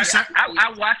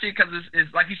watch it because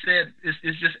it's like you said,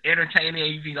 it's just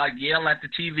entertaining. You can like yell at the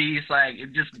TV. It's like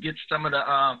it just gets some of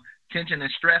the tension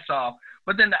and stress off.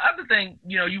 But then the other thing,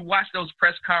 you watch those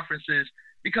press conferences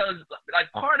because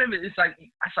like part of it is like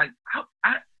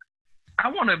I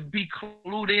want to be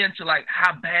clued into like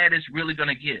how bad it's really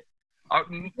gonna get.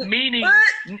 Meaning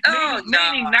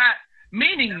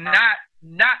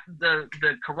not the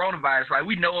coronavirus, right?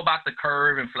 We know about the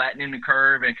curve and flattening the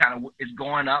curve and kind of it's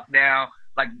going up now.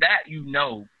 Like that,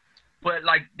 but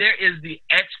like there is the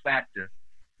X factor,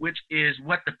 which is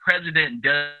what the president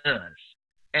does.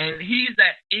 And he's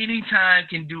at any time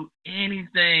can do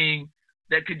anything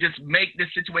that could just make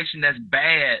this situation that's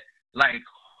bad, like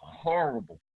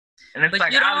horrible. And it's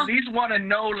like, I at least want to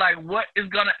know, like, what is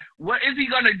he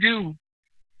gonna do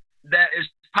that is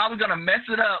probably gonna mess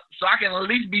it up, so I can at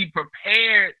least be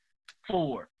prepared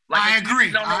for. Like, I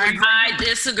agree. I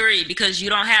disagree because you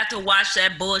don't have to watch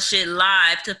that bullshit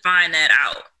live to find that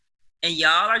out. And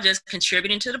y'all are just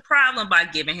contributing to the problem by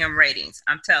giving him ratings.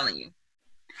 I'm telling you.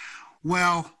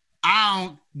 Well,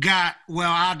 I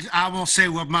won't say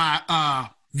what my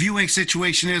viewing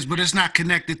situation is, but it's not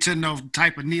connected to no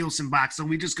type of Nielsen box. So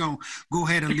we just gonna go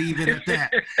ahead and leave it at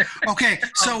that. Okay,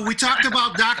 so we talked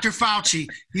about Dr. Fauci.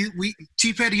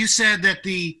 Chief Eddie, you said that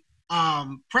the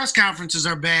press conferences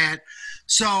are bad.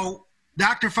 So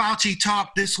Dr. Fauci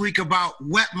talked this week about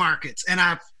wet markets, and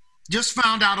I just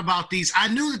found out about these. I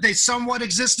knew that they somewhat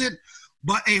existed,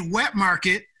 but a wet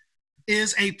market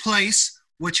is a place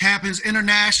which happens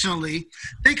internationally.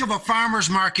 Think of a farmer's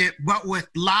market, but with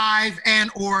live and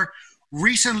or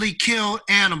recently killed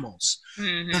animals.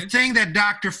 Mm-hmm. The thing that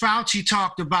Dr. Fauci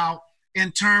talked about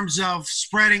in terms of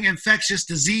spreading infectious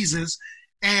diseases,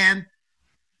 and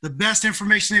the best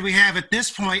information that we have at this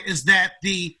point is that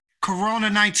the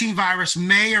Corona-19 virus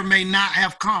may or may not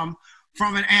have come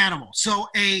from an animal. So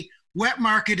a wet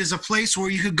market is a place where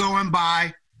you could go and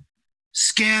buy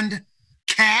skinned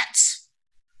cats,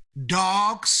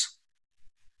 dogs,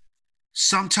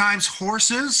 sometimes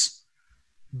horses,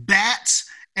 bats,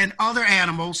 and other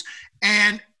animals.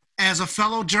 And as a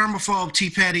fellow germaphobe, T.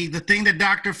 Petty, the thing that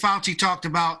Dr. Fauci talked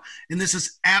about, and this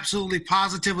is absolutely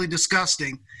positively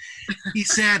disgusting, he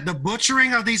said the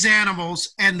butchering of these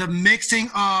animals and the mixing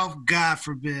of, God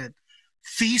forbid,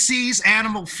 feces,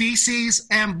 animal feces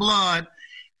and blood,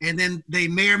 and then they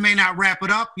may or may not wrap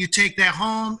it up. You take that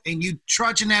home and you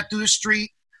trudging that through the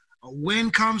street. A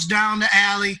wind comes down the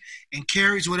alley and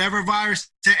carries whatever virus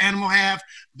the animal have,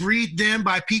 breathed in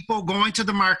by people going to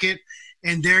the market,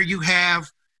 and there you have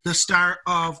the start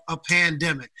of a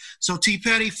pandemic. So T.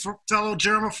 Petty, fellow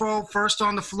germaphobe, first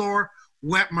on the floor,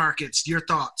 wet markets, your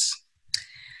thoughts?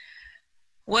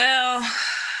 Well,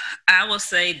 I will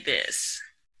say this.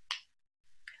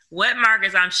 Wet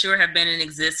markets, I'm sure, have been in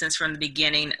existence from the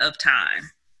beginning of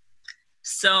time.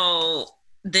 So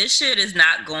this shit is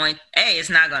not going, A,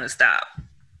 it's not going to stop.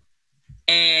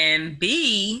 And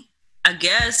B, I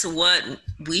guess what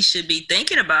we should be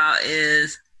thinking about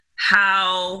is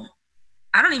how,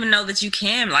 I don't even know that you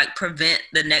can like prevent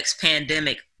the next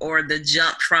pandemic or the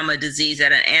jump from a disease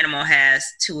that an animal has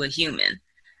to a human.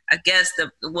 I guess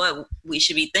what we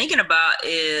should be thinking about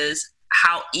is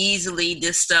how easily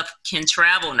this stuff can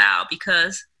travel now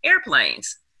because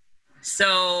airplanes.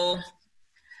 So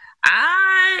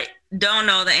I don't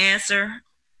know the answer.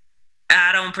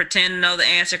 I don't pretend to know the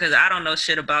answer because I don't know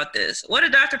shit about this. What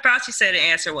did Dr. Fauci say the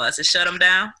answer was? To shut them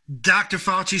down? Dr.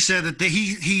 Fauci said that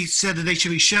he said that they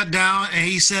should be shut down, and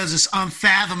he says it's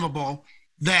unfathomable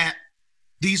that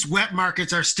these wet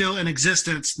markets are still in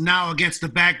existence now against the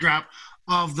backdrop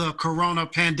of the corona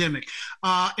pandemic.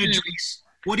 Idris,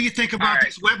 what do you think about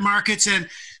these wet markets, and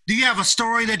do you have a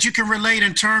story that you can relate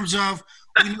in terms of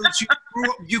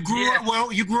you grew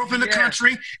up in the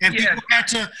country, and people had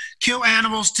to kill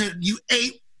animals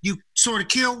you sort of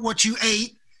kill what you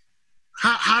ate.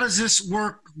 How does this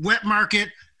work, wet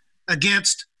market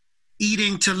against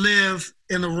eating to live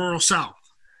in the rural South?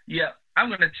 Yeah, I'm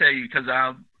going to tell you because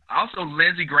also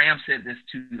Lindsey Graham said this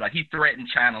too. Like he threatened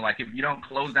China, like if you don't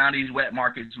close down these wet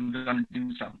markets, we're going to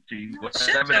do something to you.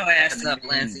 Shut your ass up,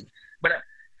 Lindsey. But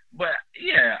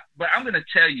I'm going to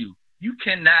tell you, you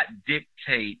cannot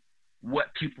dictate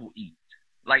what people eat.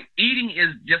 Like eating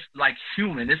is just like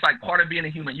human. It's like part of being a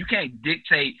human. You can't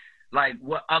dictate like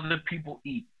what other people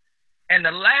eat. And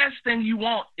the last thing you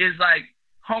want is like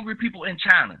hungry people in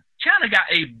China. China got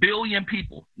 1 billion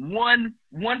people.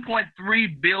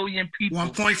 1.3 billion people.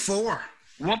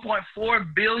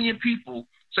 1.4 billion people.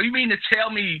 So you mean to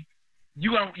tell me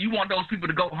you want those people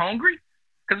to go hungry?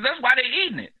 Because that's why they're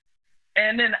eating it.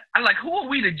 And then I'm like, who are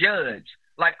we to judge?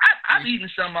 Like I've eaten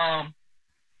I've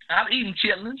eaten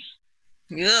chitlins.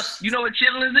 Yeah. You know what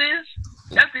chitlins is?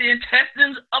 That's the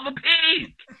intestines of a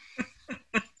pig.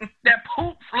 That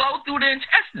poop flow through the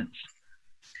intestines.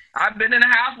 I've been in a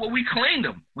house where we cleaned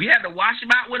them. We had to wash them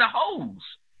out with a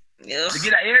hose to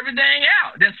get everything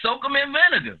out. Then soak them in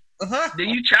vinegar. Then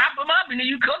you chop them up and then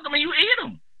you cook them and you eat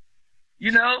them.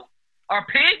 You know, or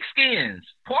pig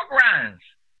skins, pork rinds.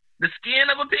 The skin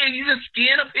of a pig. You just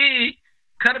skin a pig,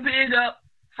 cut a pig up,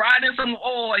 fry it in some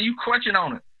oil, and you crunching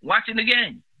on it, watching the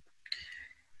game.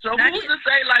 So who's to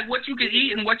say like what you can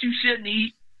eat and what you shouldn't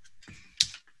eat?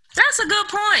 That's a good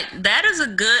point. That is a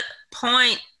good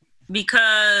point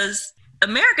because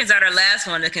Americans are the last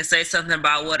one that can say something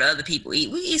about what other people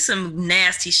eat. We eat some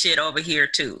nasty shit over here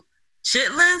too.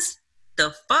 Chitlins,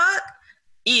 the fuck?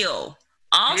 Ew.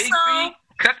 Also,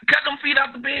 cut them feet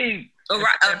off the pig. And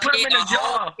put them in a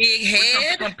jar. Big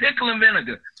head. Some pickle and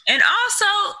vinegar. And also,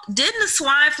 didn't the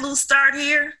swine flu start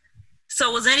here?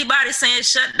 So was anybody saying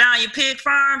shut down your pig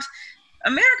farms?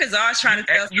 America's always trying to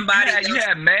tell somebody else. You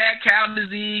had mad cow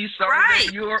disease. Right.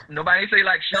 In Europe. Nobody say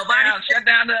like shut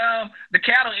down the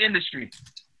cattle industry.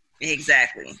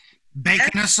 Exactly.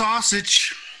 Bacon and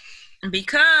sausage.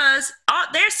 Because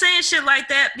they're saying shit like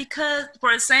that because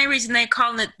for the same reason they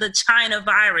calling it the China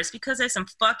virus, because they're some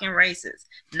fucking racists.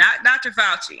 Not Dr.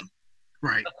 Fauci.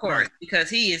 Right. Of course, because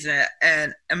he is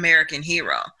an American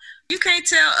hero. You can't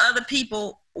tell other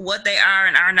people what they are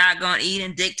and are not going to eat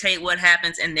and dictate what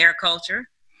happens in their culture.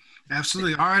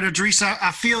 Absolutely. All right, Idris,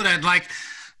 I feel that like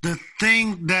The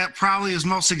thing that probably is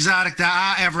most exotic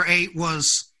that I ever ate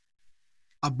was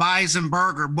a bison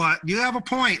burger. But you have a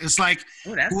point. It's like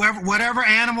whatever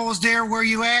animal is there where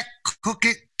you at, cook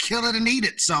it, kill it, and eat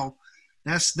it. So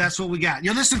that's what we got.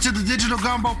 You're listening to the Digital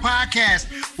Gumbo Podcast.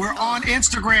 We're on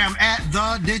Instagram at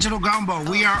The Digital Gumbo.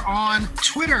 We are on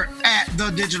Twitter at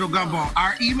The Digital Gumbo.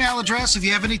 Our email address, if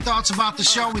you have any thoughts about the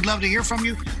show, we'd love to hear from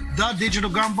you.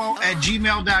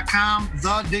 thedigitalgumbo@gmail.com.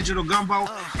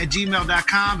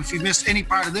 thedigitalgumbo@gmail.com. If you missed any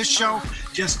part of this show,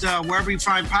 just wherever you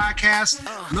find podcasts,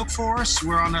 look for us.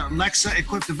 We're on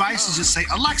Alexa-equipped devices. Just say,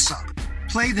 Alexa,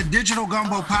 play the Digital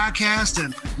Gumbo Podcast,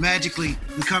 and magically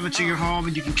we come into your home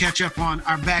and you can catch up on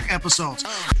our back episodes.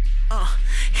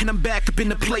 And I'm back up in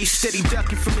the place, steady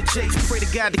ducking from the chase. Pray to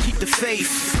God to keep the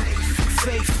faith.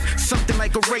 Something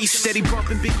like a race, steady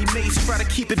bumping Biggie Mace. Try to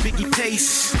keep it Biggie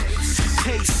pace.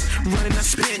 Running I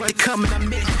spent, they coming I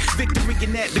meant. Victory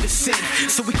in that bit of sin.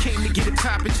 So we came to get it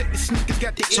poppin'. Check the sneakers,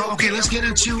 got the. So okay, let's get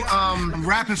into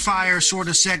rapid fire sort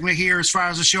of segment here as far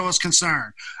as the show is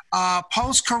concerned.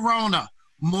 Post Corona,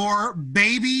 more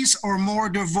babies or more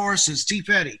divorces? T.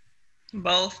 Petty.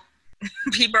 Both.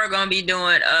 People are going to be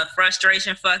doing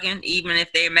frustration fucking, even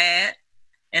if they're mad.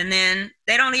 And then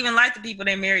they don't even like the people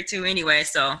they're married to anyway,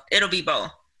 so it'll be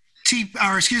both.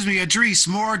 Idris,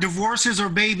 more divorces or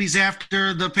babies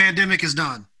after the pandemic is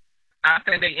done? I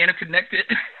think they interconnected.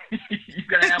 You're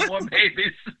going to have more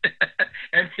babies,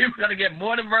 and people are going to get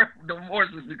more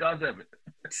divorces because of it.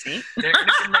 See? They're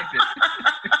interconnected.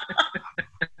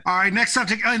 All right, next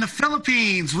subject. In the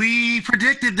Philippines, we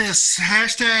predicted this.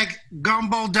 Hashtag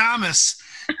Gumbo Damas.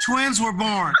 Twins were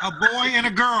born, a boy and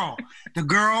a girl. The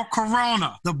girl,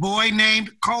 Corona. The boy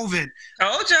named COVID.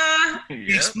 Told y'all.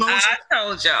 I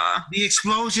told y'all. The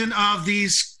explosion of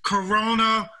these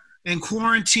Corona and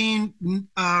quarantine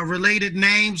related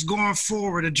names going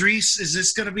forward. Idris, is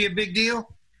this going to be a big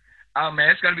deal? Oh, man,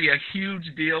 it's going to be a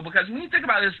huge deal because when you think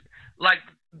about this,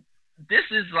 this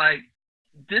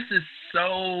is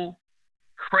so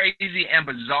crazy and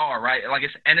bizarre, right?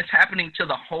 It's happening to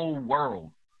the whole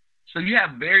world. So you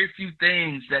have very few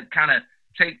things that kind of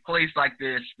take place like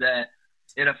this that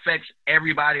it affects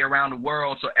everybody around the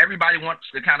world. So everybody wants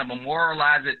to kind of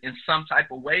memorialize it in some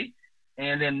type of way.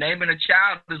 And then naming a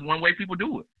child is one way people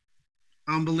do it.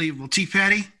 Unbelievable. T.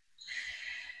 Petty?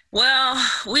 Well,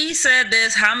 we said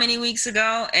this how many weeks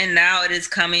ago, and now it is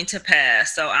coming to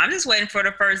pass. So I'm just waiting for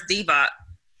the first DVOC.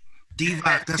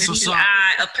 DVOC, that's what's up.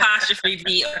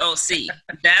 D-I-VOC.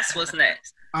 That's what's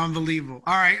next. Unbelievable.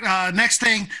 All right, next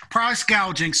thing, price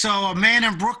gouging. So a man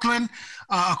in Brooklyn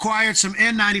acquired some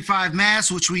N95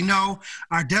 masks, which we know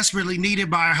are desperately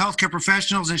needed by our healthcare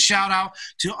professionals. And shout out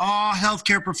to all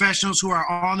healthcare professionals who are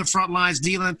on the front lines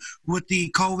dealing with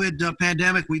the COVID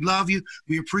pandemic. We love you.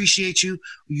 We appreciate you.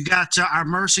 You got our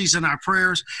mercies and our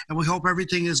prayers, and we hope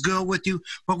everything is good with you.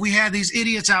 But we had these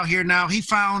idiots out here now. He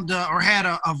found or had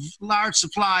a large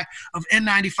supply of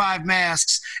N95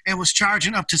 masks and was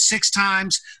charging up to 6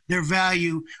 times their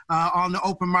value on the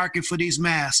open market for these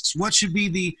masks. What should be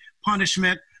the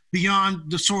punishment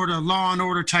beyond the sort of Law and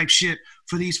Order type shit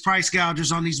for these price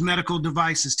gougers on these medical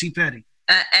devices? T. Petty.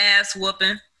 Ass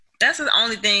whooping. That's the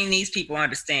only thing these people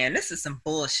understand. This is some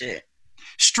bullshit.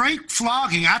 Straight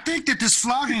flogging. I think that this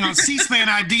flogging on C-SPAN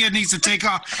idea needs to take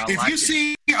off. If you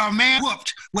see a man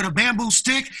whooped with a bamboo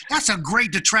stick, that's a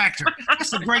great detractor.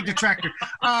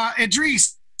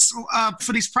 Idris,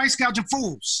 for these price gouging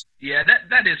fools. Yeah,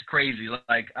 that is crazy.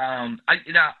 I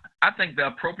think the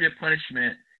appropriate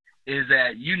punishment is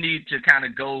that you need to kind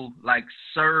of go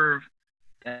serve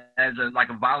as a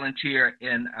volunteer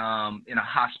in a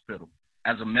hospital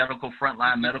as a medical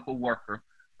frontline medical worker,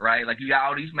 right? You got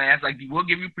all these masks, we'll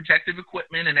give you protective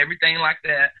equipment and everything like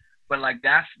that, but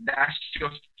that's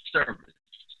your service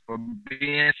for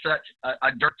being such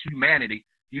a dirt to humanity.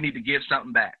 You need to give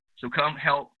something back. So come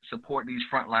help support these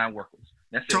frontline workers.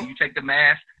 That's it. You take the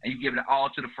mask and you give it all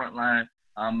to the frontline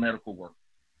medical workers.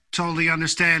 Totally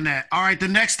understand that. All right, the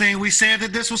next thing, we said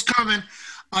that this was coming.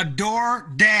 A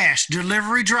DoorDash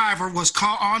delivery driver was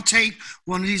caught on tape,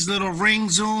 one of these little Ring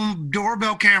Zoom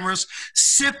doorbell cameras,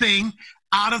 sipping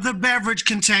out of the beverage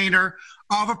container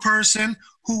of a person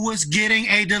who was getting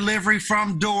a delivery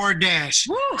from DoorDash.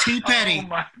 Woo. T. Petty,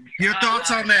 your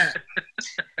thoughts on that?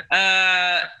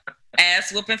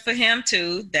 Ass whooping for him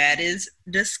too. That is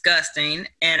disgusting.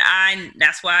 And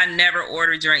that's why I never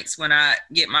order drinks when I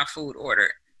get my food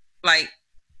ordered.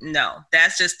 No,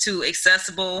 that's just too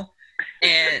accessible.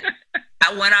 And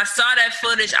when I saw that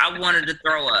footage, I wanted to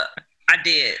throw up. I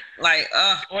did. Wait,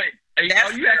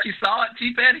 you actually saw it,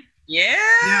 T. Petty? Yeah.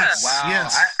 Yes. Wow.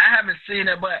 Yes. I haven't seen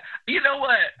it, but you know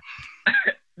what?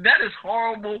 that is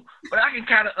horrible, but I can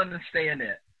kind of understand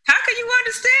that. How can you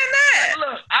understand that?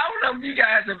 Look, I don't know if you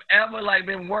guys have ever like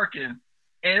been working,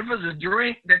 and if it's a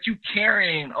drink that you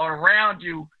carrying or around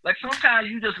you, like sometimes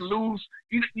you just lose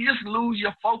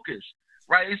your focus,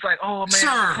 right? It's like, oh man,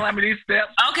 I'm climbing these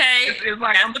steps. Okay, it's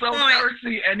like I'm so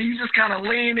thirsty, and you just kind of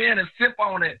lean in and sip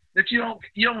on it that you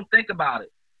don't think about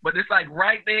it, but it's like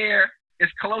right there,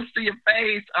 it's close to your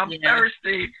face. I'm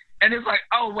thirsty, and it's like,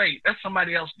 oh wait, that's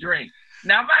somebody else's drink.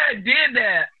 Now if I had did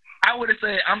that, I would have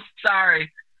said, I'm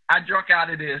sorry, I drunk out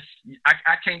of this.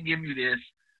 I can't give you this.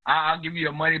 I'll give you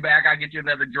your money back. I'll get you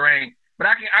another drink. But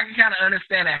I can kind of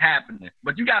understand it happening.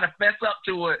 But you got to fess up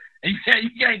to it, and you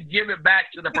can't give it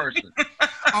back to the person.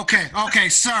 Okay,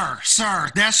 sir,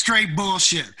 that's straight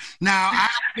bullshit. Now,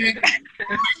 I've been in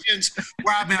situations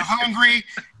where I've been hungry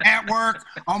at work,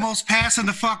 almost passing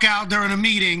the fuck out during a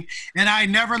meeting, and I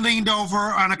never leaned over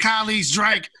on a colleague's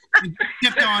drink and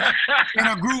dipped on it in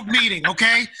a group meeting,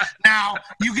 okay? Now,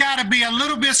 you got to be a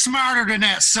little bit smarter than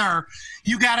that, sir.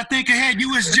 You got to think ahead.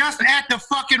 You was just at the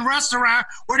fucking restaurant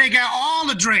where they got all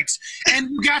the drinks, and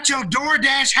you got your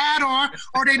DoorDash hat on,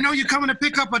 or they know you're coming to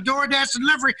pick up a DoorDash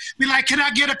delivery. Be like, can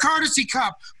I get a courtesy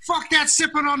cup? Fuck that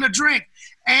sipping on the drink.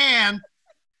 And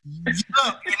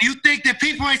look, and you think that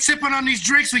people ain't sipping on these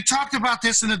drinks. We talked about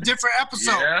this in a different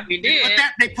episode. Yeah, we did.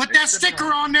 They put that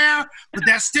sticker on there, but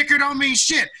that sticker don't mean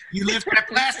shit. You lift that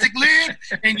plastic lid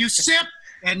and you sip,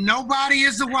 and nobody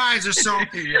is the wiser. So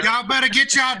y'all better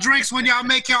get y'all drinks when y'all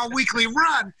make y'all weekly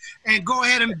run and go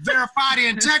ahead and verify the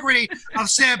integrity of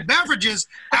said beverages,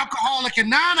 alcoholic and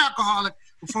non-alcoholic,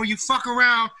 before you fuck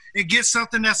around and get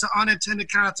something that's an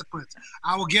unintended consequence.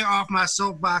 I will get off my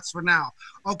soapbox for now.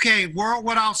 Okay, World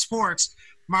Without Sports.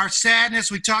 March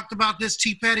Sadness, we talked about this.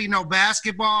 T-Petty, no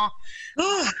basketball.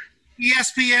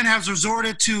 ESPN has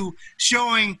resorted to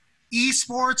showing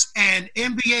esports and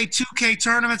NBA 2K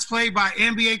tournaments played by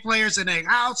NBA players in a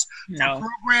house for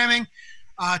programming.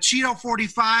 Cheeto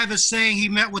 45 is saying he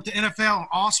met with the NFL and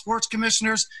all sports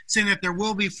commissioners, saying that there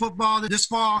will be football this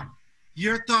fall.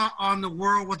 Your thought on the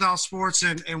World Without Sports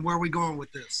and where are we going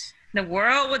with this? The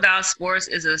World Without Sports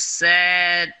is a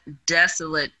sad,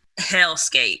 desolate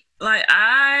hellscape. Like,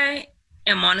 I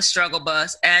am on a struggle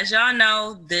bus. As y'all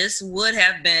know, this would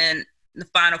have been the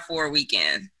Final Four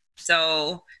weekend.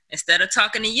 So instead of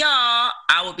talking to y'all,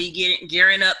 I will be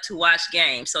gearing up to watch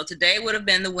games. So today would have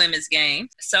been the women's game.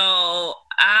 So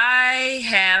I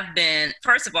have been,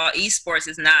 first of all, esports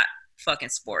is not fucking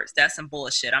sports. That's some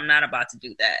bullshit. I'm not about to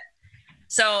do that.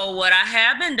 So what I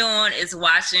have been doing is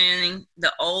watching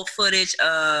the old footage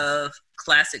of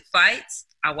classic fights.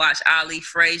 I watched Ali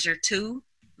Frazier 2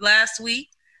 last week.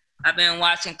 I've been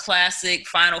watching classic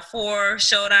Final Four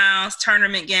showdowns,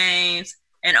 tournament games,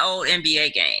 and old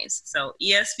NBA games. So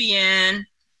ESPN,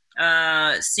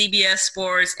 CBS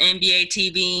Sports, NBA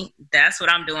TV, that's what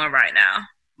I'm doing right now.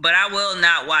 But I will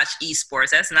not watch esports.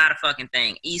 That's not a fucking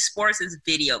thing. Esports is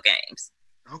video games.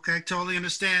 Okay, totally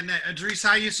understand that. Idris,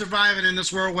 how you surviving in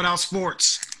this world without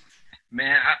sports?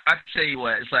 Man, I tell you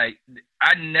what, it's like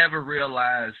I never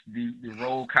realized the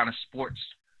role kind of sports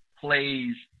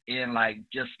plays in like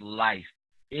just life.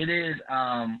 It is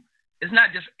it's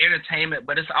not just entertainment,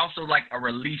 but it's also like a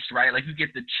release, right? Like you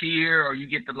get to cheer or you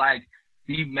get to like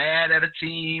be mad at a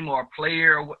team or a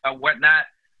player or whatnot.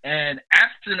 And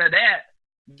after that,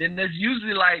 then there's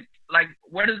usually like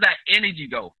where does that energy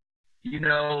go? You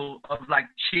know, of like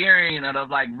cheering and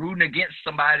of like rooting against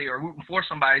somebody or rooting for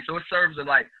somebody. So it serves as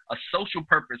like a social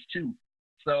purpose too.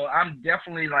 So I'm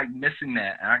definitely like missing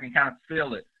that, and I can kind of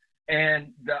feel it.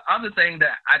 And the other thing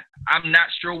that I'm not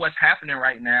sure what's happening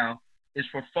right now is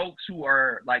for folks who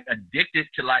are like addicted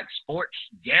to like sports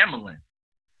gambling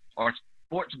or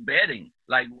sports betting.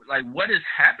 Like what is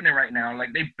happening right now?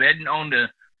 Like they betting on the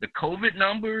COVID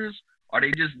numbers? Are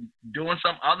they just doing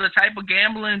some other type of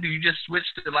gambling? Do you just switch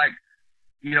to like,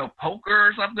 you know, poker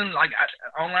or something, like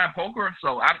online poker?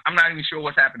 So I'm not even sure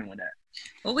what's happening with that.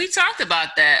 Well, we talked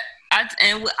about that.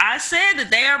 I said that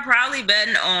they are probably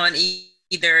betting on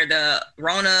either the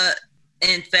Rona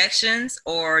infections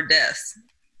or deaths.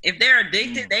 If they're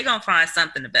addicted, they're going to find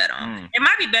something to bet on. They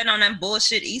might be betting on them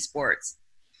bullshit esports.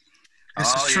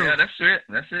 This is true. Yeah, that's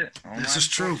it. This is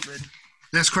true.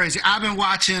 That's crazy. I've been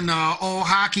watching old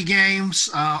hockey games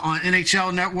on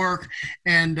NHL Network,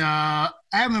 and I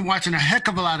haven't been watching a heck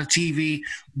of a lot of TV,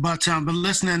 but been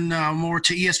listening more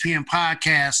to ESPN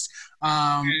podcasts.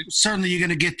 Certainly you're going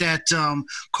to get that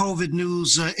COVID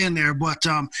news in there, but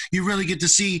you really get to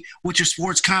see what your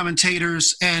sports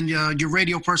commentators and your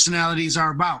radio personalities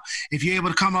are about. If you're able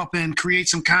to come up and create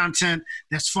some content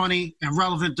that's funny and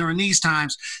relevant during these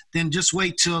times, then just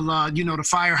wait till, the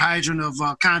fire hydrant of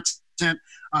content content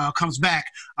comes back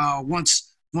once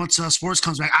sports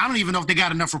comes back. I don't even know if they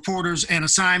got enough reporters and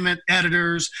assignment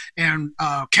editors and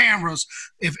cameras.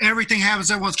 If everything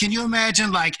happens at once, can you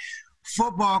imagine like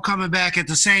football coming back at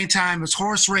the same time as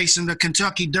horse racing, the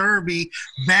Kentucky Derby,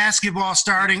 basketball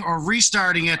starting or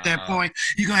restarting at that point?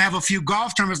 You're going to have a few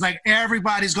golf tournaments. Like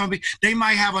everybody's going to be, they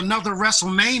might have another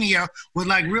WrestleMania with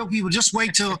like real people. Just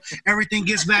wait till everything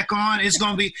gets back on. It's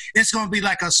going to be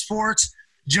like a sports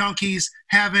junkies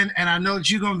heaven. And I know that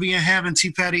you're going to be in heaven,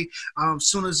 T Petty, as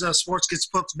soon as sports gets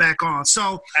put back on.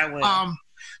 So, I will.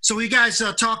 So you guys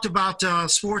talked about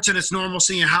sports and its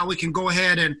normalcy and how we can go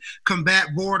ahead and combat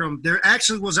boredom. There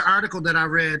actually was an article that I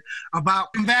read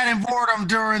about combating boredom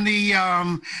during the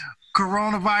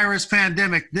coronavirus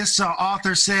pandemic. This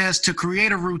author says to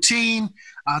create a routine,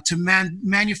 to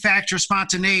manufacture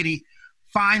spontaneity,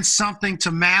 find something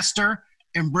to master,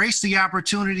 embrace the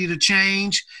opportunity to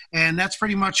change. And that's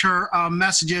pretty much her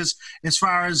messages as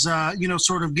far as,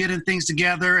 sort of getting things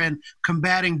together and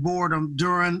combating boredom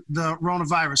during the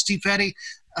coronavirus. T. Petty,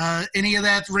 any of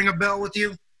that ring a bell with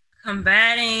you?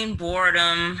 Combating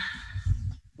boredom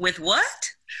with what?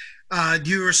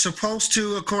 You're supposed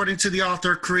to, according to the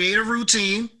author, create a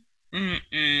routine.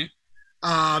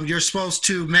 You're supposed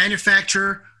to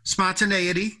manufacture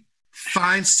spontaneity,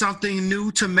 find something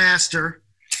new to master,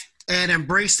 and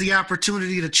embrace the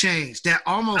opportunity to change. That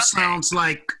almost sounds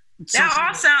like... That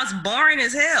all sounds boring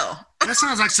as hell. That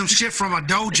sounds like some shit from a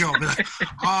dojo. Be like,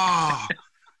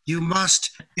 you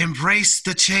must embrace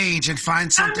the change and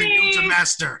find something new to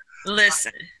master.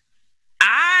 Listen,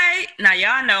 now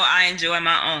y'all know I enjoy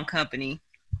my own company.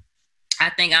 I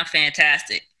think I'm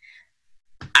fantastic.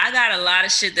 I got a lot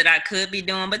of shit that I could be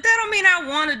doing, but that don't mean I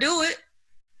want to do it.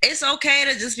 It's okay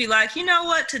to just be like, you know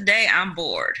what? Today I'm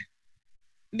bored.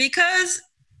 Because,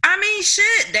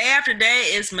 shit, day after day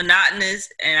is monotonous,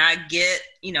 and I get,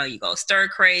 you go stir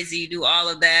crazy, you do all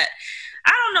of that.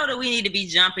 I don't know that we need to be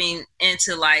jumping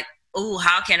into like, ooh,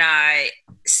 how can I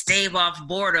stave off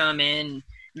boredom and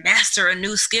master a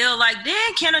new skill? Like,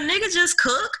 then can a nigga just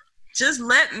cook? Just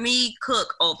let me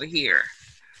cook over here.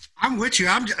 I'm with you.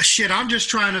 I'm just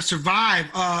trying to survive.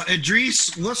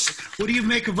 Idris, what do you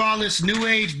make of all this new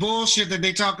age bullshit that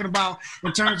they talking about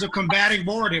in terms of combating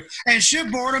boredom? And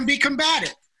should boredom be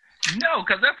combated? No,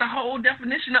 because that's the whole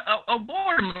definition of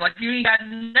boredom. Like, you ain't got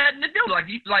nothing to do.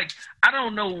 Like I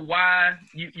don't know why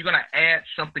you're gonna add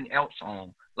something else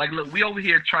on. Like, look, we over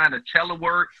here trying to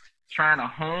telework, trying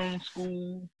to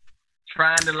homeschool,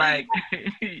 trying to like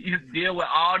deal with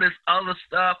all this other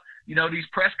stuff. These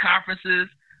press conferences.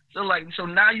 So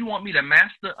now you want me to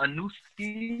master a new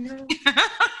skill,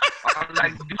 or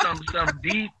like do some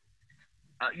deep,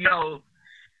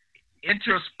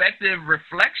 introspective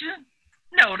reflection?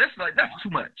 No, that's too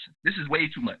much. This is way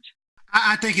too much.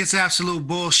 I think it's absolute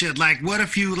bullshit. Like, what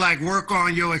if you like work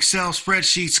on your Excel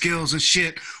spreadsheet skills and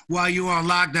shit while you on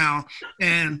lockdown,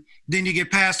 and then you get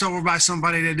passed over by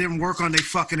somebody that didn't work on their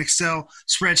fucking Excel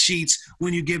spreadsheets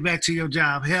when you get back to your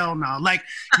job? Hell no. Like,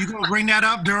 you gonna bring that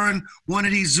up during one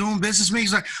of these Zoom business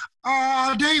meetings? Like,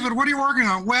 David, what are you working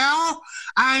on? Well,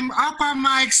 I'm up on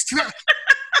my Excel.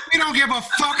 We don't give a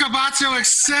fuck about your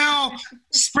Excel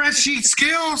spreadsheet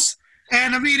skills.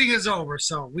 And the meeting is over,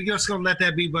 so we just gonna let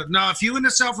that be. But no, if you in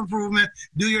the self-improvement,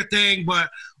 do your thing. But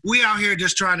we out here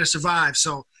just trying to survive,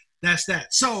 so that's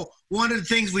that. So one of the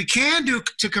things we can do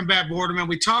to combat boredom, and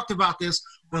we talked about this,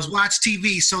 was watch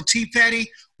TV. So T. Petty,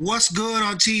 what's good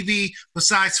on TV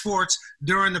besides sports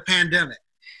during the pandemic?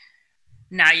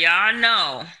 Now y'all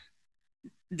know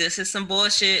this is some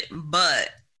bullshit, but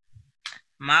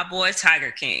my boy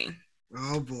Tiger King.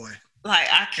 Oh boy. Like,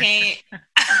 I can't,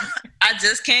 I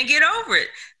just can't get over it.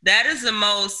 That is the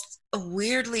most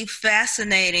weirdly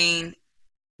fascinating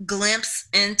glimpse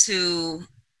into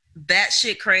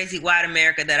batshit crazy white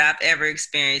America that I've ever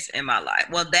experienced in my life.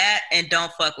 Well, that and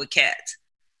Don't Fuck with Cats.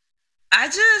 I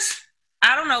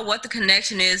don't know what the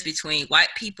connection is between white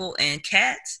people and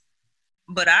cats,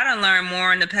 but I done learned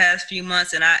more in the past few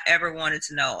months than I ever wanted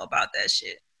to know about that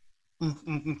shit.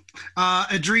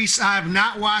 Idris, I have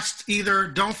not watched either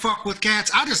Don't Fuck with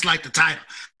Cats. I just like the title.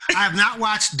 I have not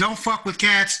watched Don't Fuck with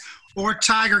Cats or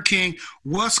Tiger King.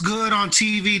 What's good on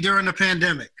TV during the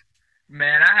pandemic?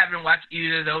 Man, I haven't watched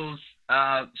either of those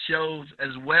shows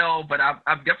as well, but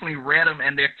I've definitely read them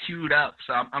and they're queued up,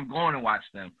 so I'm going to watch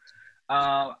them.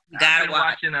 I've been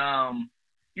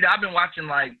watching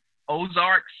like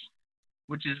Ozarks,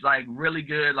 which is like really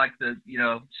good. Like the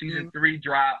season 3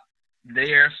 drop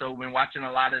there, so we've been watching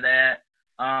a lot of that.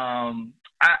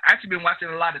 I actually been watching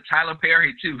a lot of Tyler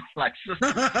Perry too. Like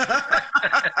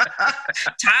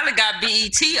Tyler got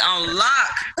BET on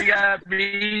lock. He got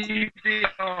BET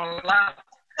on lock.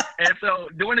 And so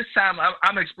during this time,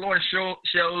 I'm exploring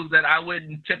shows that I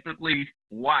wouldn't typically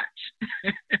watch.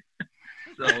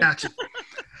 Gotcha.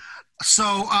 So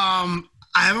I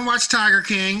haven't watched Tiger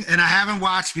King, and I haven't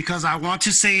watched because I want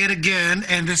to say it again,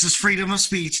 and this is freedom of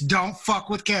speech. Don't fuck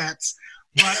with cats.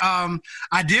 But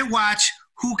I did watch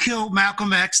Who Killed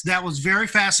Malcolm X. That was very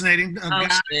fascinating.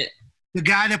 The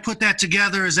guy that put that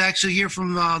together is actually here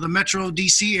from the Metro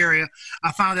DC area.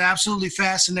 I found it absolutely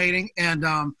fascinating and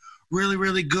really,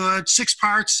 really good. 6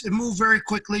 parts. It moved very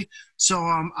quickly. So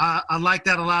I like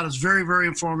that a lot. It's very, very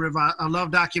informative. I love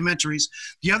documentaries.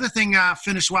 The other thing I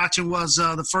finished watching was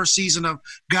the first season of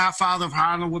Godfather of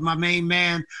Harlem with my main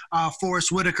man,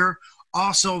 Forrest Whitaker.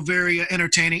 Also very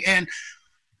entertaining. And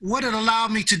what it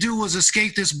allowed me to do was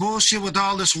escape this bullshit with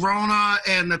all this Rona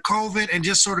and the COVID and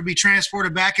just sort of be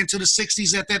transported back into the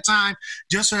 60s at that time,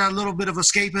 just for that little bit of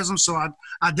escapism. So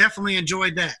I definitely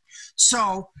enjoyed that.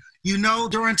 So,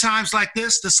 during times like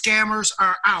this, the scammers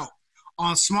are out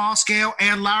on small scale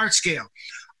and large scale.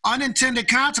 Unintended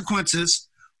consequences,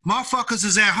 motherfuckers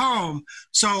is at home.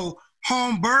 So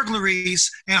home burglaries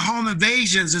and home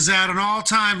invasions is at an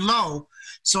all-time low.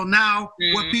 So now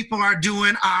what people are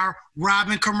doing are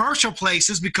robbing commercial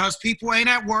places because people ain't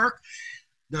at work.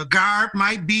 The guard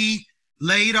might be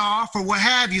laid off or what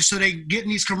have you. So they get in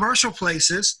these commercial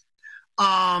places.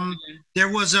 There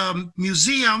was a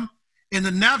museum in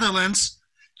the Netherlands.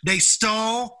 They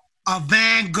stole a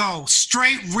Van Gogh,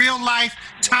 straight real life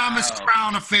Thomas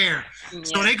Crown affair. Yeah.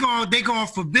 So they going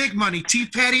for big money. T.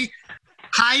 Petty,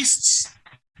 heists,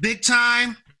 big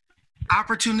time,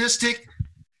 opportunistic.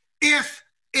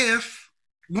 If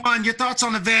one, your thoughts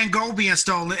on the Van Gogh being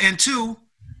stolen, and 2,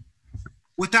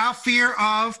 without fear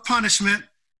of punishment,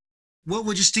 what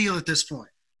would you steal at this point?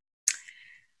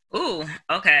 Ooh,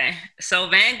 okay. So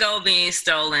Van Gogh being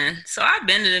stolen. So I've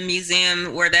been to the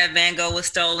museum where that Van Gogh was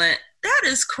stolen. That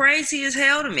is crazy as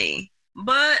hell to me,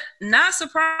 but not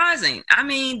surprising. I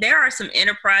mean, there are some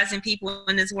enterprising people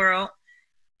in this world,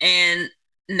 and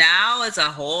now it's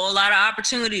a whole lot of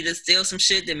opportunity to steal some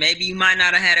shit that maybe you might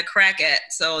not have had a crack at.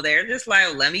 So they're just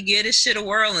like, let me give this shit a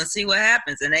whirl and see what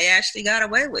happens. And they actually got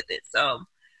away with it. So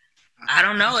I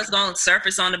don't know. It's going to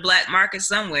surface on the black market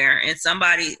somewhere in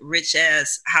somebody rich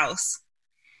ass house.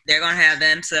 They're going to have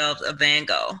themselves a Van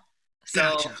Gogh. So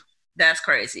gotcha. That's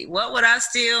crazy. What would I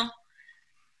steal?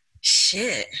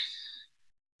 Shit.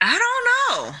 I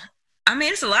don't know. I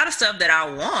mean, it's a lot of stuff that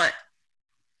I want.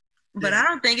 But I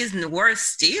don't think it's worth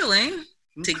stealing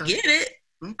to get it.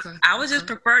 Okay. I would just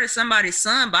prefer that somebody's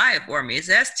son buy it for me. Is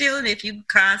that stealing if you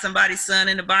con somebody's son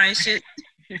into buying shit?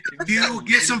 If you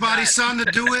get somebody's son to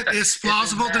do it, it's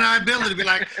plausible deniability to be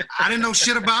like, I didn't know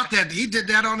shit about that. He did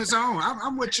that on his own.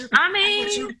 I'm with you. I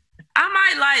mean, I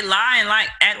might lie and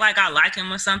act like I like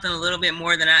him or something a little bit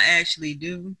more than I actually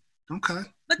do. Okay.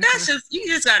 But that's you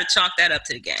just got to chalk that up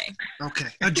to the game. Okay.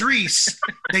 Idris,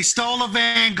 they stole a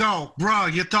Van Gogh. Bro,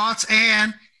 your thoughts?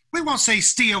 And we won't say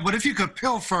steal, but if you could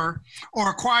pilfer or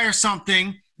acquire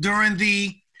something during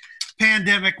the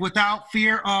pandemic without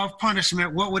fear of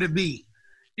punishment, what would it be?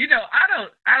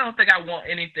 I don't think I want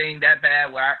anything that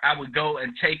bad where I would go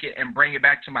and take it and bring it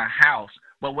back to my house.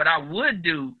 But what I would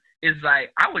do is I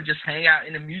would just hang out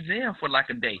in the museum for like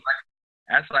a day.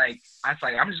 I was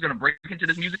like, I'm just gonna break into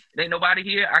this museum. There ain't nobody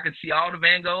here. I can see all the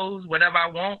Van Goghs, whatever I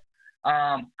want.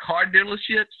 Car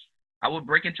dealerships. I would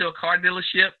break into a car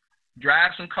dealership,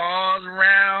 drive some cars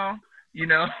around.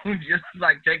 Just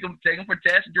like take them for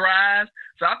test drives.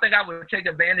 So I think I would take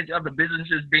advantage of the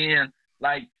businesses being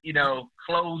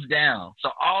closed down. So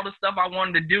all the stuff I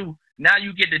wanted to do, now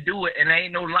you get to do it, and there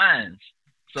ain't no lines.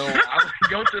 So I would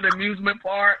go to the amusement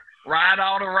park. Ride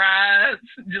all the rides,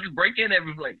 just break in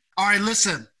every place. All right,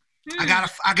 listen. I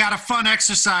got a fun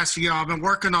exercise for y'all. I've been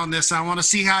working on this. I want to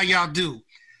see how y'all do.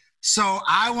 So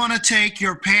I want to take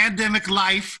your pandemic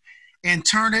life and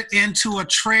turn it into a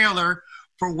trailer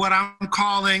for what I'm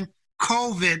calling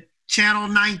COVID Channel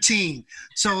 19.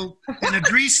 So, and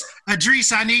Idris,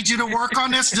 I need you to work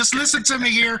on this. Just listen to me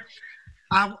here.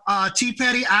 T.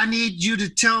 Petty, I need you to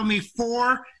tell me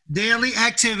 4 daily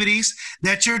activities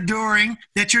that you're doing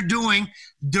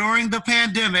during the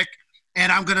pandemic,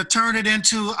 and I'm going to turn it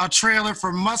into a trailer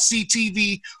for must-see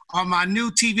TV on my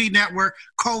new TV network,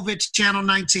 COVID Channel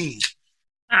 19.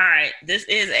 All right. This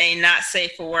is a not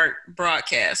safe for work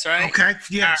broadcast, right? Okay.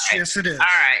 Yes. Right. Yes, it is. All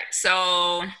right.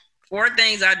 So 4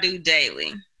 things I do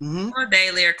daily. Mm-hmm. Or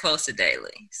daily or close to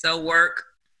daily. So work,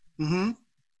 mm-hmm.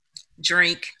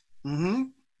 drink, mm-hmm.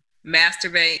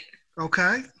 masturbate,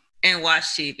 okay, and watch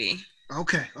TV.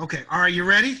 Okay. All right, you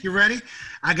ready?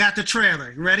 I got the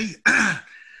trailer. You ready?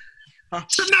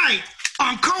 Tonight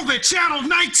on COVID Channel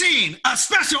 19, a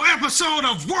special episode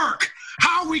of Work.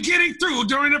 How are we getting through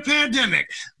during the pandemic?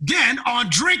 Then on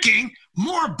drinking,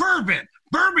 more bourbon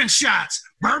shots,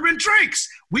 bourbon drinks.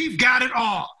 We've got it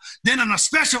all. Then on a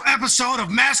special episode of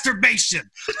masturbation,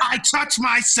 I touch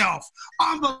myself.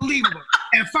 Unbelievable.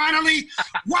 And finally,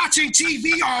 watching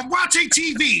TV.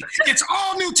 It's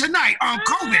all new tonight on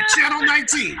COVID Channel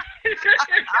 19. You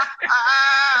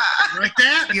like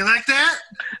that? You like that?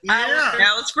 Yeah.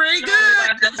 That was pretty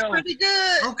good. That's pretty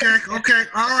good. Okay.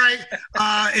 All right.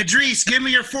 Idris, give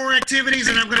me your 4 activities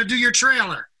and I'm going to do your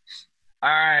trailer. All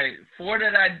right. 4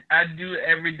 that I do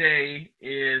every day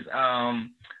is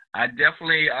I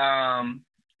definitely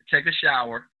take a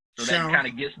shower. So that kind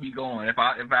of gets me going. If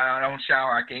I don't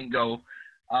shower, I can't go.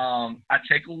 I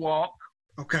take a walk.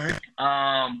 Okay.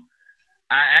 I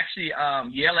actually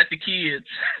yell at the kids.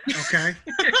 Okay.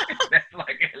 That's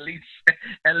like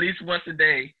at least once a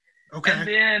day. Okay. And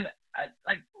then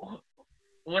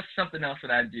what's something else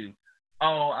that I do?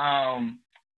 Oh, I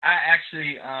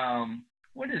actually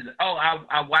what is it? Oh,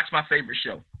 I watch my favorite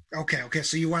show. Okay.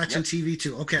 So you're watching TV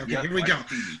too. Okay. Yep, Here we go.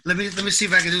 TV. Let me see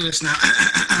if I can do this now.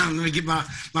 Let me get my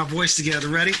voice together.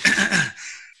 Ready?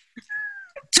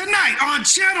 Tonight on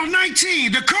Channel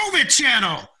 19, the COVID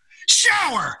channel.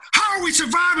 Shower. How are we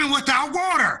surviving without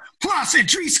water? Plus,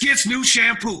 Idris gets new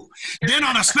shampoo. Then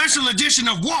on a special edition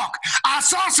of Walk, I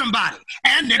saw somebody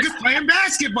and niggas playing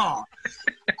basketball.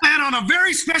 And on a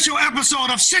very special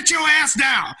episode of Sit Your Ass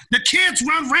Down, the kids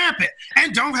run rampant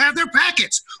and don't have their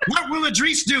packets. What will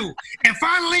Idris do? And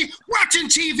finally, watching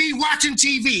TV, watching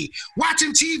me,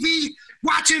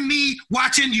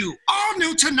 watching you. All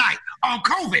new tonight on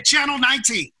COVID Channel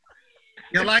 19.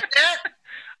 You like that?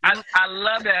 I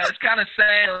love that. It's kind of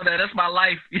sad that that's my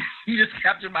life. You just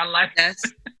captured my life.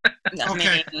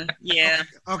 Okay. Yeah.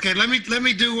 Okay. Let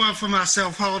me do one for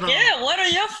myself. Hold on. Yeah. What are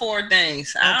your 4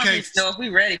 things? I don't even know if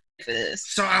we're ready for this.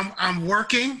 So I'm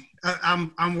working.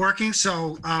 I'm working.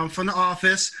 So from the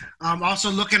office. I'm also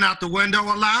looking out the window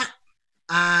a lot.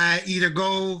 I either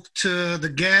go to the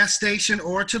gas station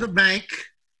or to the bank,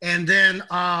 and then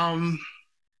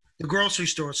the grocery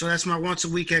store. So that's my once a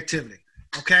week activity.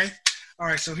 Okay. All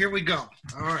right, so here we go.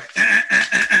 All right.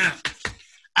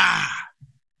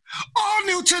 All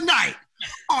new tonight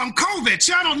on COVID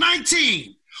Channel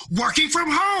 19. Working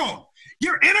from home.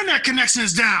 Your internet connection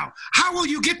is down. How will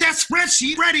you get that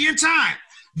spreadsheet ready in time?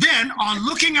 Then on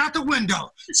looking out the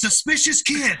window, suspicious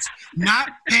kids not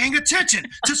paying attention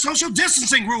to social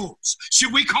distancing rules.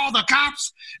 Should we call the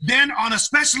cops? Then on a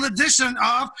special edition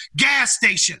of Gas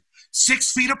Station,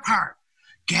 6 feet apart.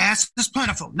 Gas is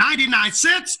plentiful, 99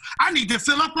 cents. I need to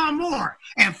fill up on more.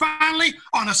 And finally,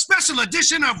 on a special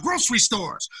edition of grocery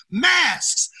stores,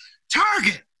 masks,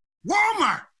 Target,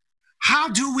 Walmart. How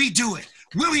do we do it?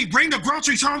 Will he bring the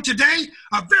groceries home today?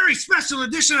 A very special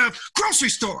edition of Grocery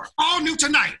Store, all new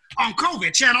tonight on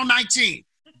COVID Channel 19.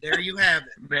 There you have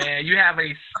it. Man, you have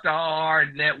a star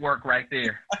network right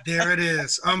there. There it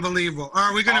is. Unbelievable. All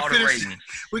right,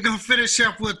 we're gonna finish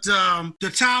up with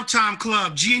the Tom Tom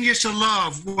Club, Genius of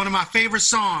Love, one of my favorite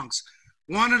songs.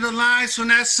 One of the lines from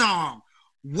that song,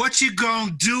 what you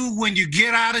gonna do when you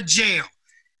get out of jail?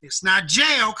 It's not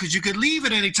jail, because you could leave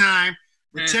at any time,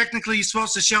 but technically you're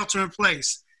supposed to shelter in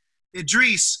place.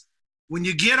 Idris, when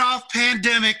you get off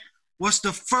pandemic, what's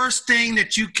the first thing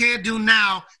that you can't do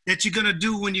now that you're going to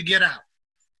do when you get out?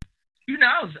 You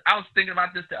know, I was thinking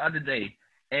about this the other day,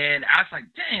 and I was like,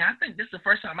 dang, I think this is the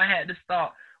first time I had this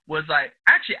thought, was like,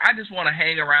 actually, I just want to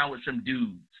hang around with some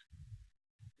dudes.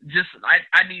 Just,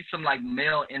 I need some, like,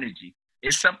 male energy.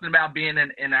 It's something about being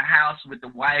in a house with the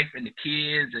wife and the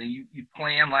kids, and you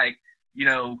playing, like, you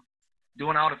know,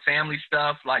 doing all the family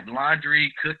stuff, like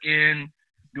laundry, cooking,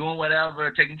 doing whatever,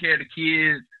 taking care of the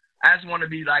kids. I just want to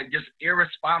be like just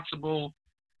irresponsible,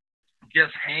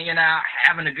 just hanging out,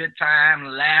 having a good time,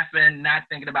 laughing, not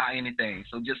thinking about anything.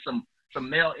 So just some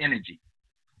male energy.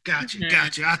 Gotcha.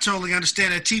 I totally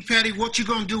understand that. T. Petty, what you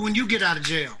gonna do when you get out of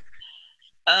jail?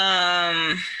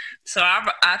 So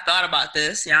I thought about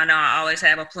this. Y'all know I always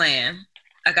have a plan.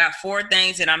 I got 4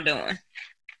 things that I'm doing.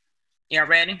 Y'all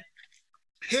ready?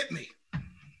 Hit me.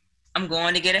 I'm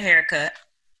going to get a haircut.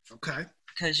 Okay.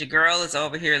 Because your girl is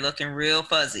over here looking real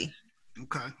fuzzy.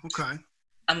 Okay.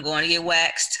 I'm going to get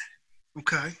waxed.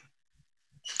 Okay.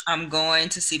 I'm going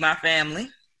to see my family.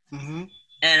 Mm-hmm.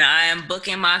 And I am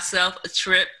booking myself a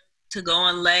trip to go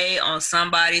and lay on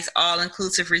somebody's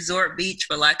all-inclusive resort beach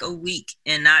for like a week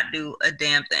and not do a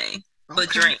damn thing but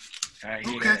drink.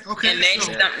 Okay. And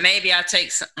maybe I'll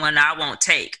take one I won't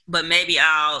take, but maybe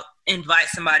I'll invite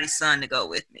somebody's son to go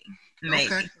with me.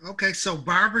 Maybe. Okay. So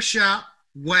barbershop,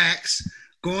 wax,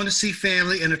 going to see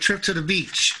family, and a trip to the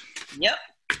beach. Yep.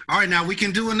 All right, now we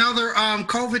can do another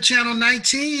COVID Channel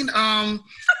 19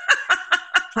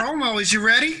 promo. Is you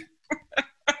ready?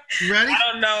 You ready?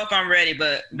 I don't know if I'm ready,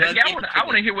 but I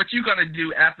want to hear what you're gonna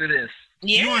do after this.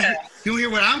 Yeah. You want to hear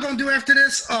what I'm gonna do after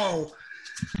this? Oh.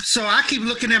 So I keep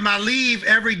looking at my leave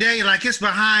every day like it's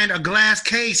behind a glass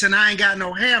case and I ain't got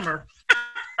no hammer.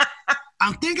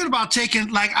 I'm thinking about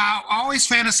I always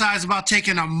fantasize about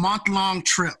taking a month-long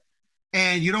trip.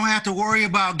 And you don't have to worry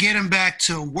about getting back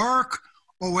to work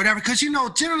or whatever. Because,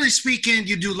 generally speaking,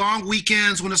 you do long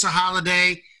weekends when it's a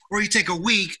holiday or you take a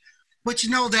week. But you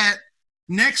know that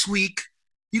next week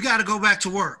you got to go back to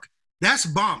work. That's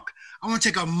bunk. I want to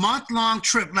take a month-long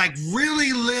trip, like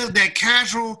really live that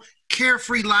casual,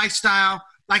 carefree lifestyle.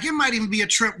 Like it might even be a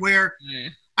trip where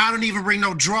I don't even bring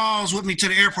no drawers with me to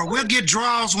the airport. We'll get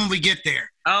drawers when we get there.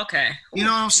 Okay. You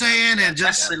know what I'm saying? And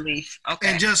just relief. Okay.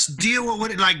 And just deal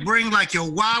with it. Like bring like your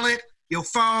wallet, your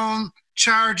phone,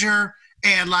 charger,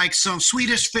 and like some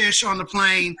Swedish fish on the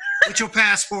plane with your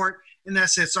passport, and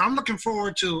that's it. So I'm looking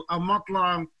forward to a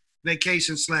month-long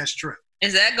vacation / trip.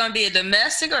 Is that going to be a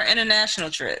domestic or international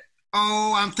trip?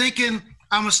 Oh, I'm thinking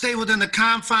I'm going to stay within the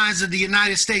confines of the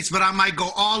United States, but I might go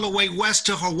all the way west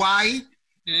to Hawaii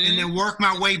and then work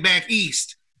my way back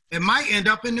east. It might end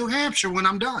up in New Hampshire when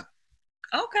I'm done.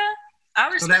 Okay.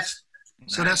 So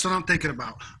that's what I'm thinking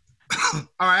about. All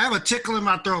right, I have a tickle in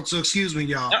my throat, so excuse me,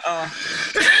 y'all.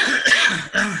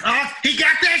 He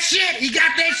got that shit.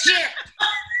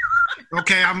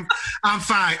 Okay, I'm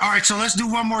fine. All right, so let's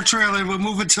do one more trailer and we'll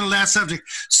move into the last subject.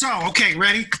 So, okay,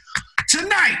 ready?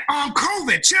 Tonight on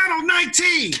COVID Channel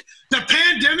 19, the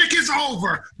pandemic is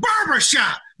over.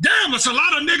 Barbershop. Damn, it's a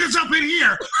lot of niggas up in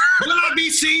here. Will I be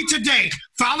seen today?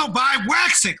 Followed by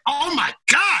waxing. Oh my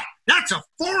God, that's a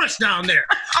forest down there.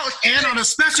 And on a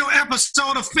special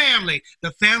episode of Family,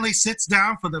 the family sits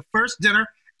down for the first dinner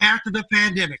after the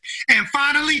pandemic. And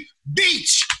finally,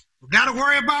 beach. Got to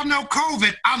worry about no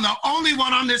COVID. I'm the only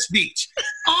one on this beach.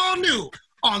 All new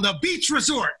on the beach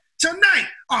resort tonight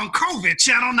on COVID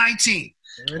Channel 19.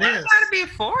 There it is. It's got to be a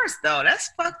forest, though. That's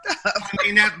fucked up. I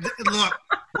mean, look,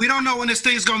 we don't know when this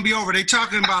thing's going to be over. They're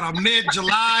talking about a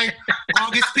mid-July,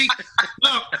 August peak.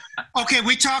 Look, okay,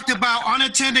 we talked about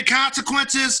unintended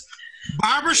consequences,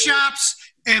 barbershops,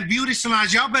 and beauty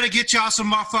salons. Y'all better get y'all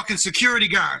some motherfucking security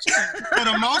guards. For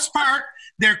the most part,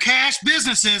 they're cash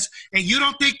businesses, and you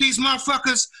don't think these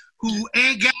motherfuckers who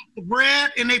ain't got the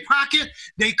bread in their pocket,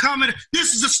 they come in,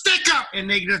 this is a stick up, and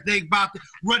they about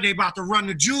to run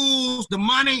the jewels, the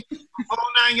money, all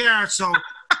 9 yards. So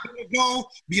go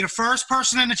be the first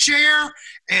person in the chair,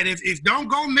 and if don't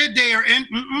go midday or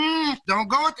don't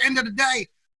go at the end of the day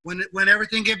when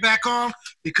everything get back on,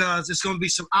 because it's going to be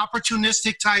some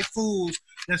opportunistic type fools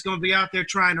that's going to be out there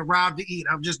trying to rob to eat.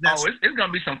 It's going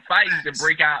to be some fights that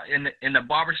break out in the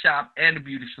barbershop and the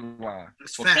beauty salon.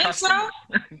 For customers.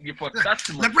 For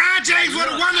customers. LeBron James would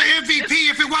have won the MVP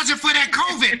if it wasn't for that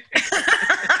COVID.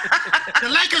 The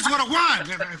Lakers would have won.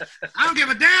 I don't give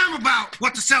a damn about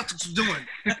what the Celtics was doing.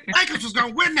 The Lakers was going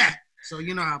to win that. So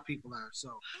you know how people are. So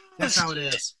that's how it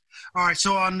is. All right.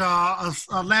 So on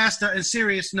a last and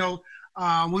serious note,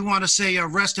 we want to say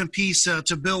rest in peace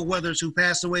to Bill Withers, who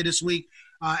passed away this week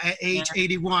at age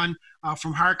 81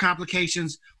 from heart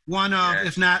complications. One of,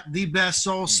 if not the best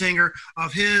soul singer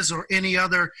of his or any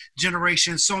other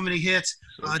generation. So many hits.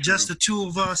 Just the two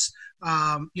of us.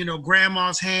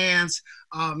 Grandma's Hands.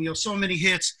 So many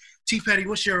hits. T. Petty,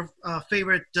 what's your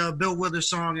favorite Bill Withers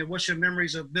song, and what's your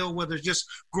memories of Bill Withers just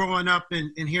growing up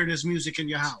and hearing his music in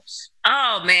your house?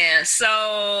 Oh, man.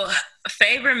 So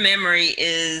favorite memory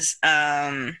is,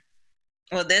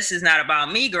 this is not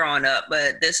about me growing up,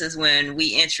 but this is when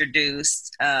we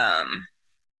introduced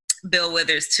Bill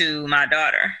Withers to my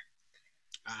daughter.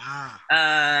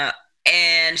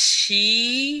 And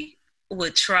she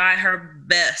would try her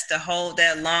best to hold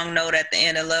that long note at the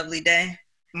end of Lovely Day.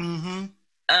 Mm-hmm.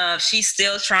 She's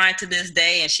still trying to this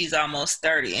day, and she's almost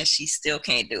 30, and she still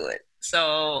can't do it.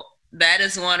 So that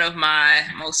is one of my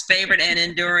most favorite and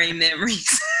enduring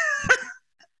memories.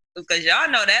 Because y'all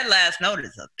know that last note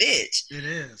is a bitch. It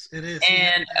is.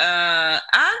 And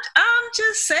I'm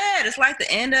just sad. It's like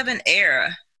the end of an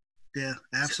era. Yeah,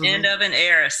 absolutely. End of an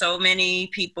era. So many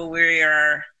people we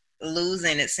are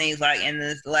losing, it seems like, in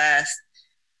this last...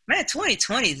 Man,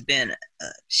 2020 has been a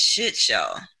shit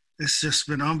show. It's just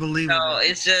been unbelievable. So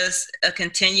it's just a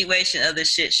continuation of the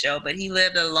shit show. But he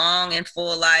lived a long and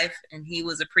full life, and he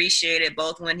was appreciated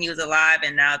both when he was alive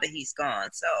and now that he's gone.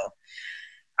 So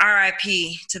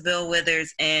R.I.P. to Bill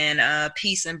Withers, and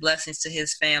peace and blessings to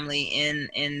his family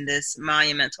in this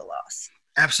monumental loss.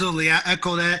 Absolutely. I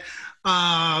echo that.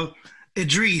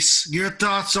 Idris, your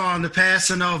thoughts on the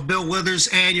passing of Bill Withers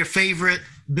and your favorite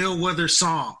Bill Withers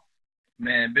song?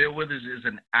 Man, Bill Withers is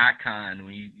an icon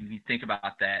when you think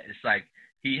about that. It's like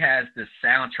he has the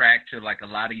soundtrack to like a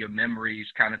lot of your memories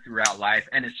kind of throughout life,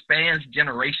 and it spans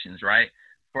generations, right?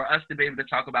 For us to be able to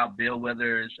talk about Bill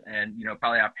Withers, and, you know,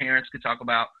 probably our parents could talk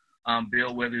about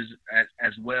Bill Withers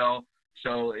as well.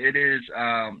 So it is,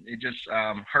 it just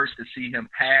hurts to see him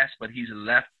pass, but he's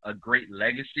left a great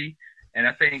legacy. And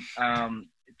I think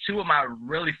two of my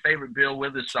really favorite Bill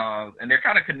Withers songs, and they're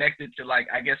kind of connected to, like,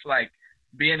 I guess, like,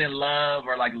 being in love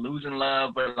or like losing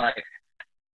love, but like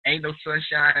Ain't No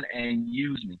Sunshine and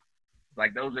Use Me.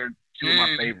 Like, those are two of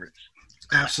my favorites.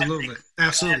 Absolutely.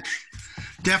 Definitely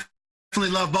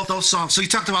love both those songs. So you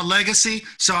talked about legacy,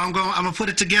 so I'm gonna put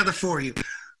it together for you.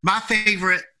 My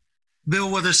favorite Bill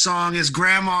Withers song is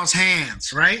Grandma's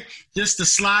Hands, right? Just the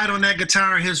slide on that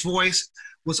guitar, his voice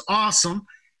was awesome.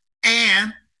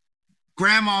 And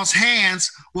Grandma's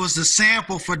Hands was the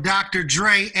sample for Dr.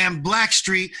 Dre and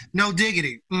Blackstreet, No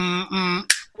Diggity. What?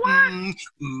 I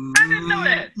didn't know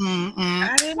that.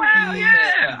 I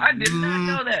did not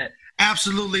know that.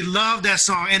 Absolutely love that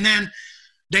song. And then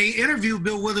they interviewed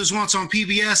Bill Withers once on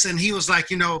PBS, and he was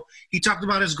like, you know, he talked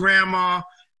about his grandma,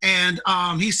 and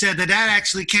he said that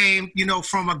actually came, you know,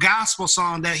 from a gospel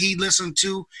song that he listened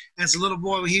to as a little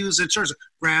boy when he was in church.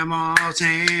 Grandma's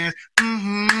Hands,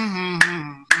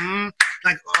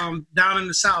 like down in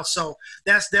the South. So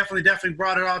that's definitely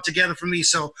brought it all together for me.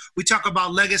 So we talk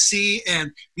about legacy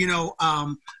and, you know,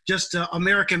 just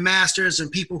American masters and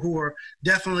people who are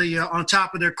definitely on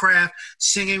top of their craft,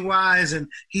 singing wise, and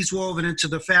he's woven into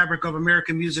the fabric of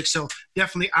American music. So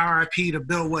definitely RIP to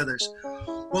Bill Withers.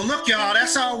 Well, look, y'all,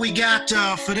 that's all we got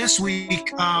for this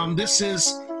week. This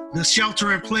is the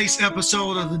Shelter in Place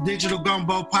episode of the Digital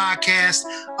Gumbo podcast.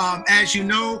 As you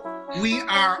know, we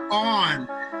are on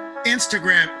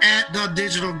Instagram at The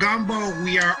Digital Gumbo.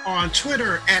 We are on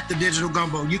Twitter at The Digital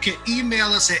Gumbo. You can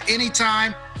email us at any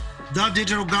time,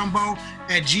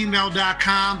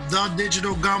 thedigitalgumbo@gmail.com,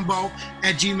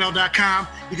 thedigitalgumbo@gmail.com.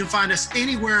 You can find us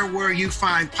anywhere where you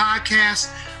find podcasts.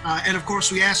 And of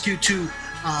course, we ask you to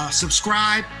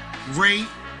subscribe, rate,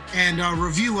 and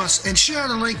review us, and share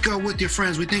the link with your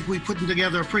friends. We think we're putting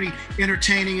together a pretty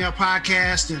entertaining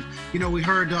podcast, and, you know, we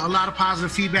heard a lot of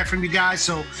positive feedback from you guys.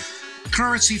 So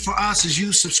currency for us is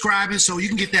you subscribing, so you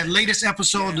can get that latest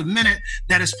episode the minute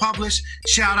that is published.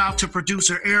 Shout out to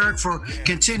producer Eric for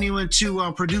continuing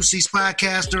to produce these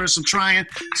podcasts during some trying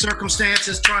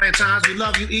circumstances, trying times. We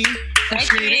love you, E.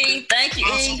 Thank you, E. Thank you,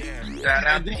 E. Shout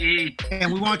out to E.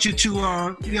 And we want you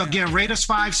to, again, rate us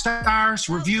 5 stars,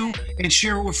 review, and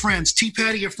share it with friends. T.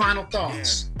 Petty, your final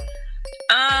thoughts.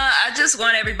 I just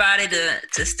want everybody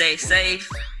to stay safe.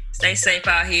 Stay safe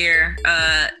out here.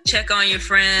 Check on your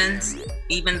friends,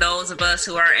 even those of us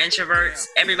who are introverts.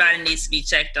 Everybody needs to be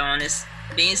checked on.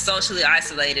 Being socially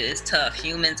isolated is tough.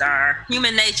 Human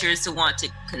nature is to want to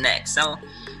connect. So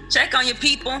check on your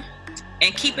people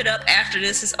and keep it up after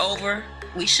this is over.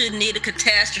 We shouldn't need a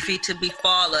catastrophe to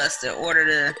befall us in order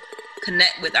to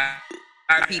connect with our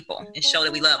people and show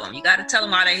that we love them. You got to tell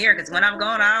them while they're here, because when I'm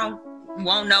gone, I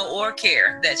won't know or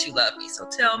care that you love me. So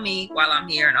tell me while I'm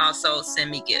here, and also send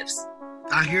me gifts.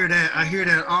 I hear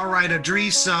that. All right,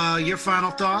 Idris, your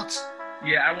final thoughts?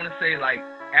 Yeah, I want to say, like,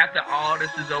 after all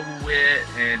this is over with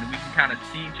and we can kind of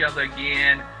see each other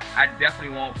again, I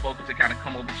definitely want folks to kind of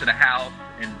come over to the house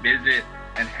and visit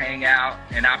and hang out.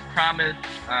 And I promise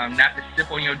not to sip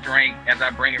on your drink as I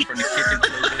bring it from the kitchen to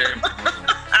the living room.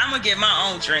 I'm going to get my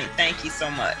own drink. Thank you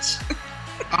so much.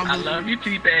 I love you,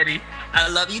 T. Patty. I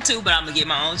love you too, but I'm going to get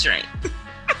my own drink. All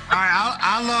right,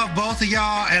 I love both of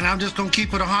y'all, and I'm just going to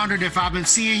keep it 100. If I've been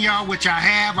seeing y'all, which I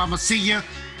have, I'm going to see you.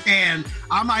 And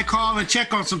I might call and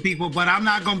check on some people, but I'm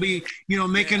not going to be,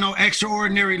 making no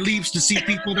extraordinary leaps to see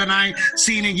people that I ain't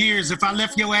seen in years. If I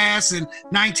left your ass in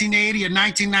 1980 or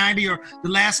 1990 or the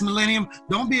last millennium,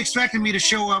 don't be expecting me to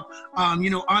show up,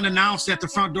 unannounced at the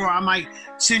front door. I might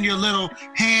send you a little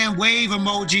hand wave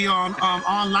emoji on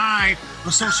online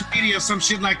or social media or some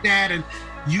shit like that. And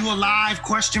you alive, ?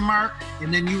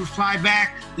 And then you reply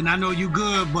back, then I know you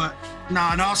good. But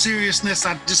no, in all seriousness,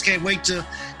 I just can't wait to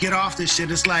get off this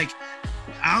shit. It's like,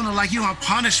 I don't know, like you on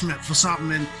punishment for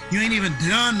something and you ain't even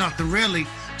done nothing really.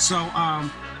 So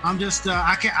I'm just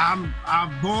I'm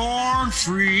born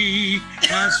free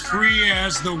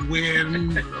as the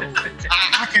wind.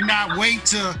 I cannot wait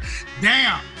to.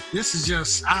 Damn, this is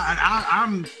just.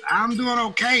 I'm doing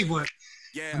okay, but.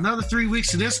 Yeah. Another 3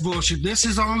 weeks of this bullshit. This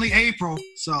is only April,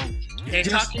 so they're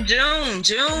talking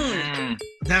June.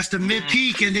 That's the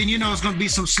mid-peak, and then it's gonna be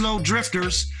some slow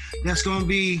drifters. That's gonna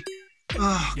be,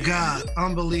 oh God,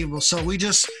 unbelievable. So we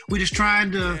just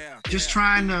trying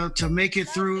to make it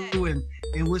through, and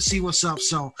we'll see what's up.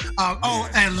 So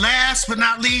and last but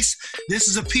not least, this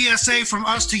is a PSA from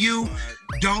us to you.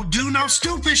 Don't do no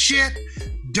stupid shit.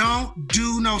 Don't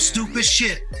do no stupid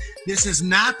shit. This is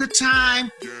not the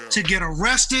time to get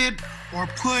arrested or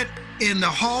put in the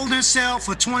holding cell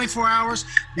for 24 hours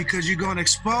because you're going to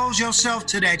expose yourself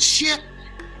to that shit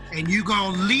and you're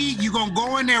going to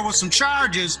go in there with some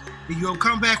charges and you're going to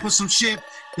come back with some shit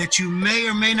that you may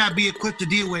or may not be equipped to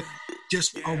deal with.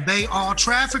 Just obey all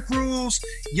traffic rules.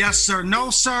 Yes, sir. No,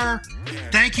 sir.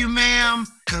 Thank you, ma'am.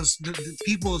 Because the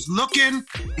people is looking,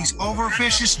 these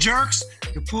overvicious jerks,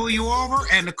 to pull you over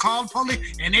and to call the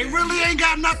police. And they really ain't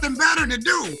got nothing better to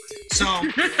do. So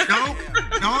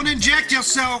don't inject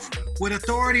yourself with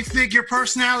authority figure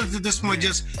personality at this point.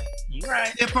 Just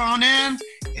tip on in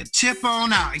and tip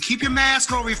on out. And keep your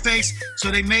mask over your face so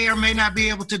they may or may not be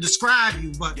able to describe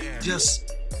you. But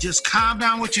just calm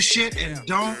down with your shit and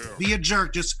don't be a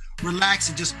jerk. Just relax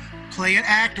and just play an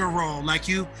actor role like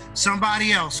you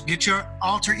somebody else. Get your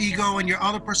alter ego and your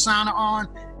other persona on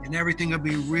and everything will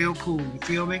be real cool. You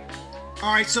feel me?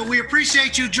 All right, so we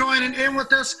appreciate you joining in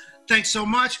with us. Thanks so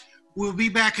much. We'll be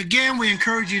back again. We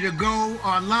encourage you to go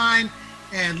online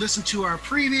and listen to our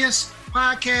previous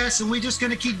podcasts, and we're just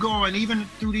going to keep going even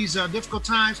through these difficult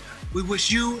times. We wish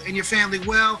you and your family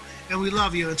well, and we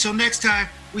love you. Until next time,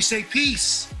 we say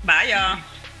peace. Bye, y'all.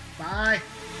 Bye.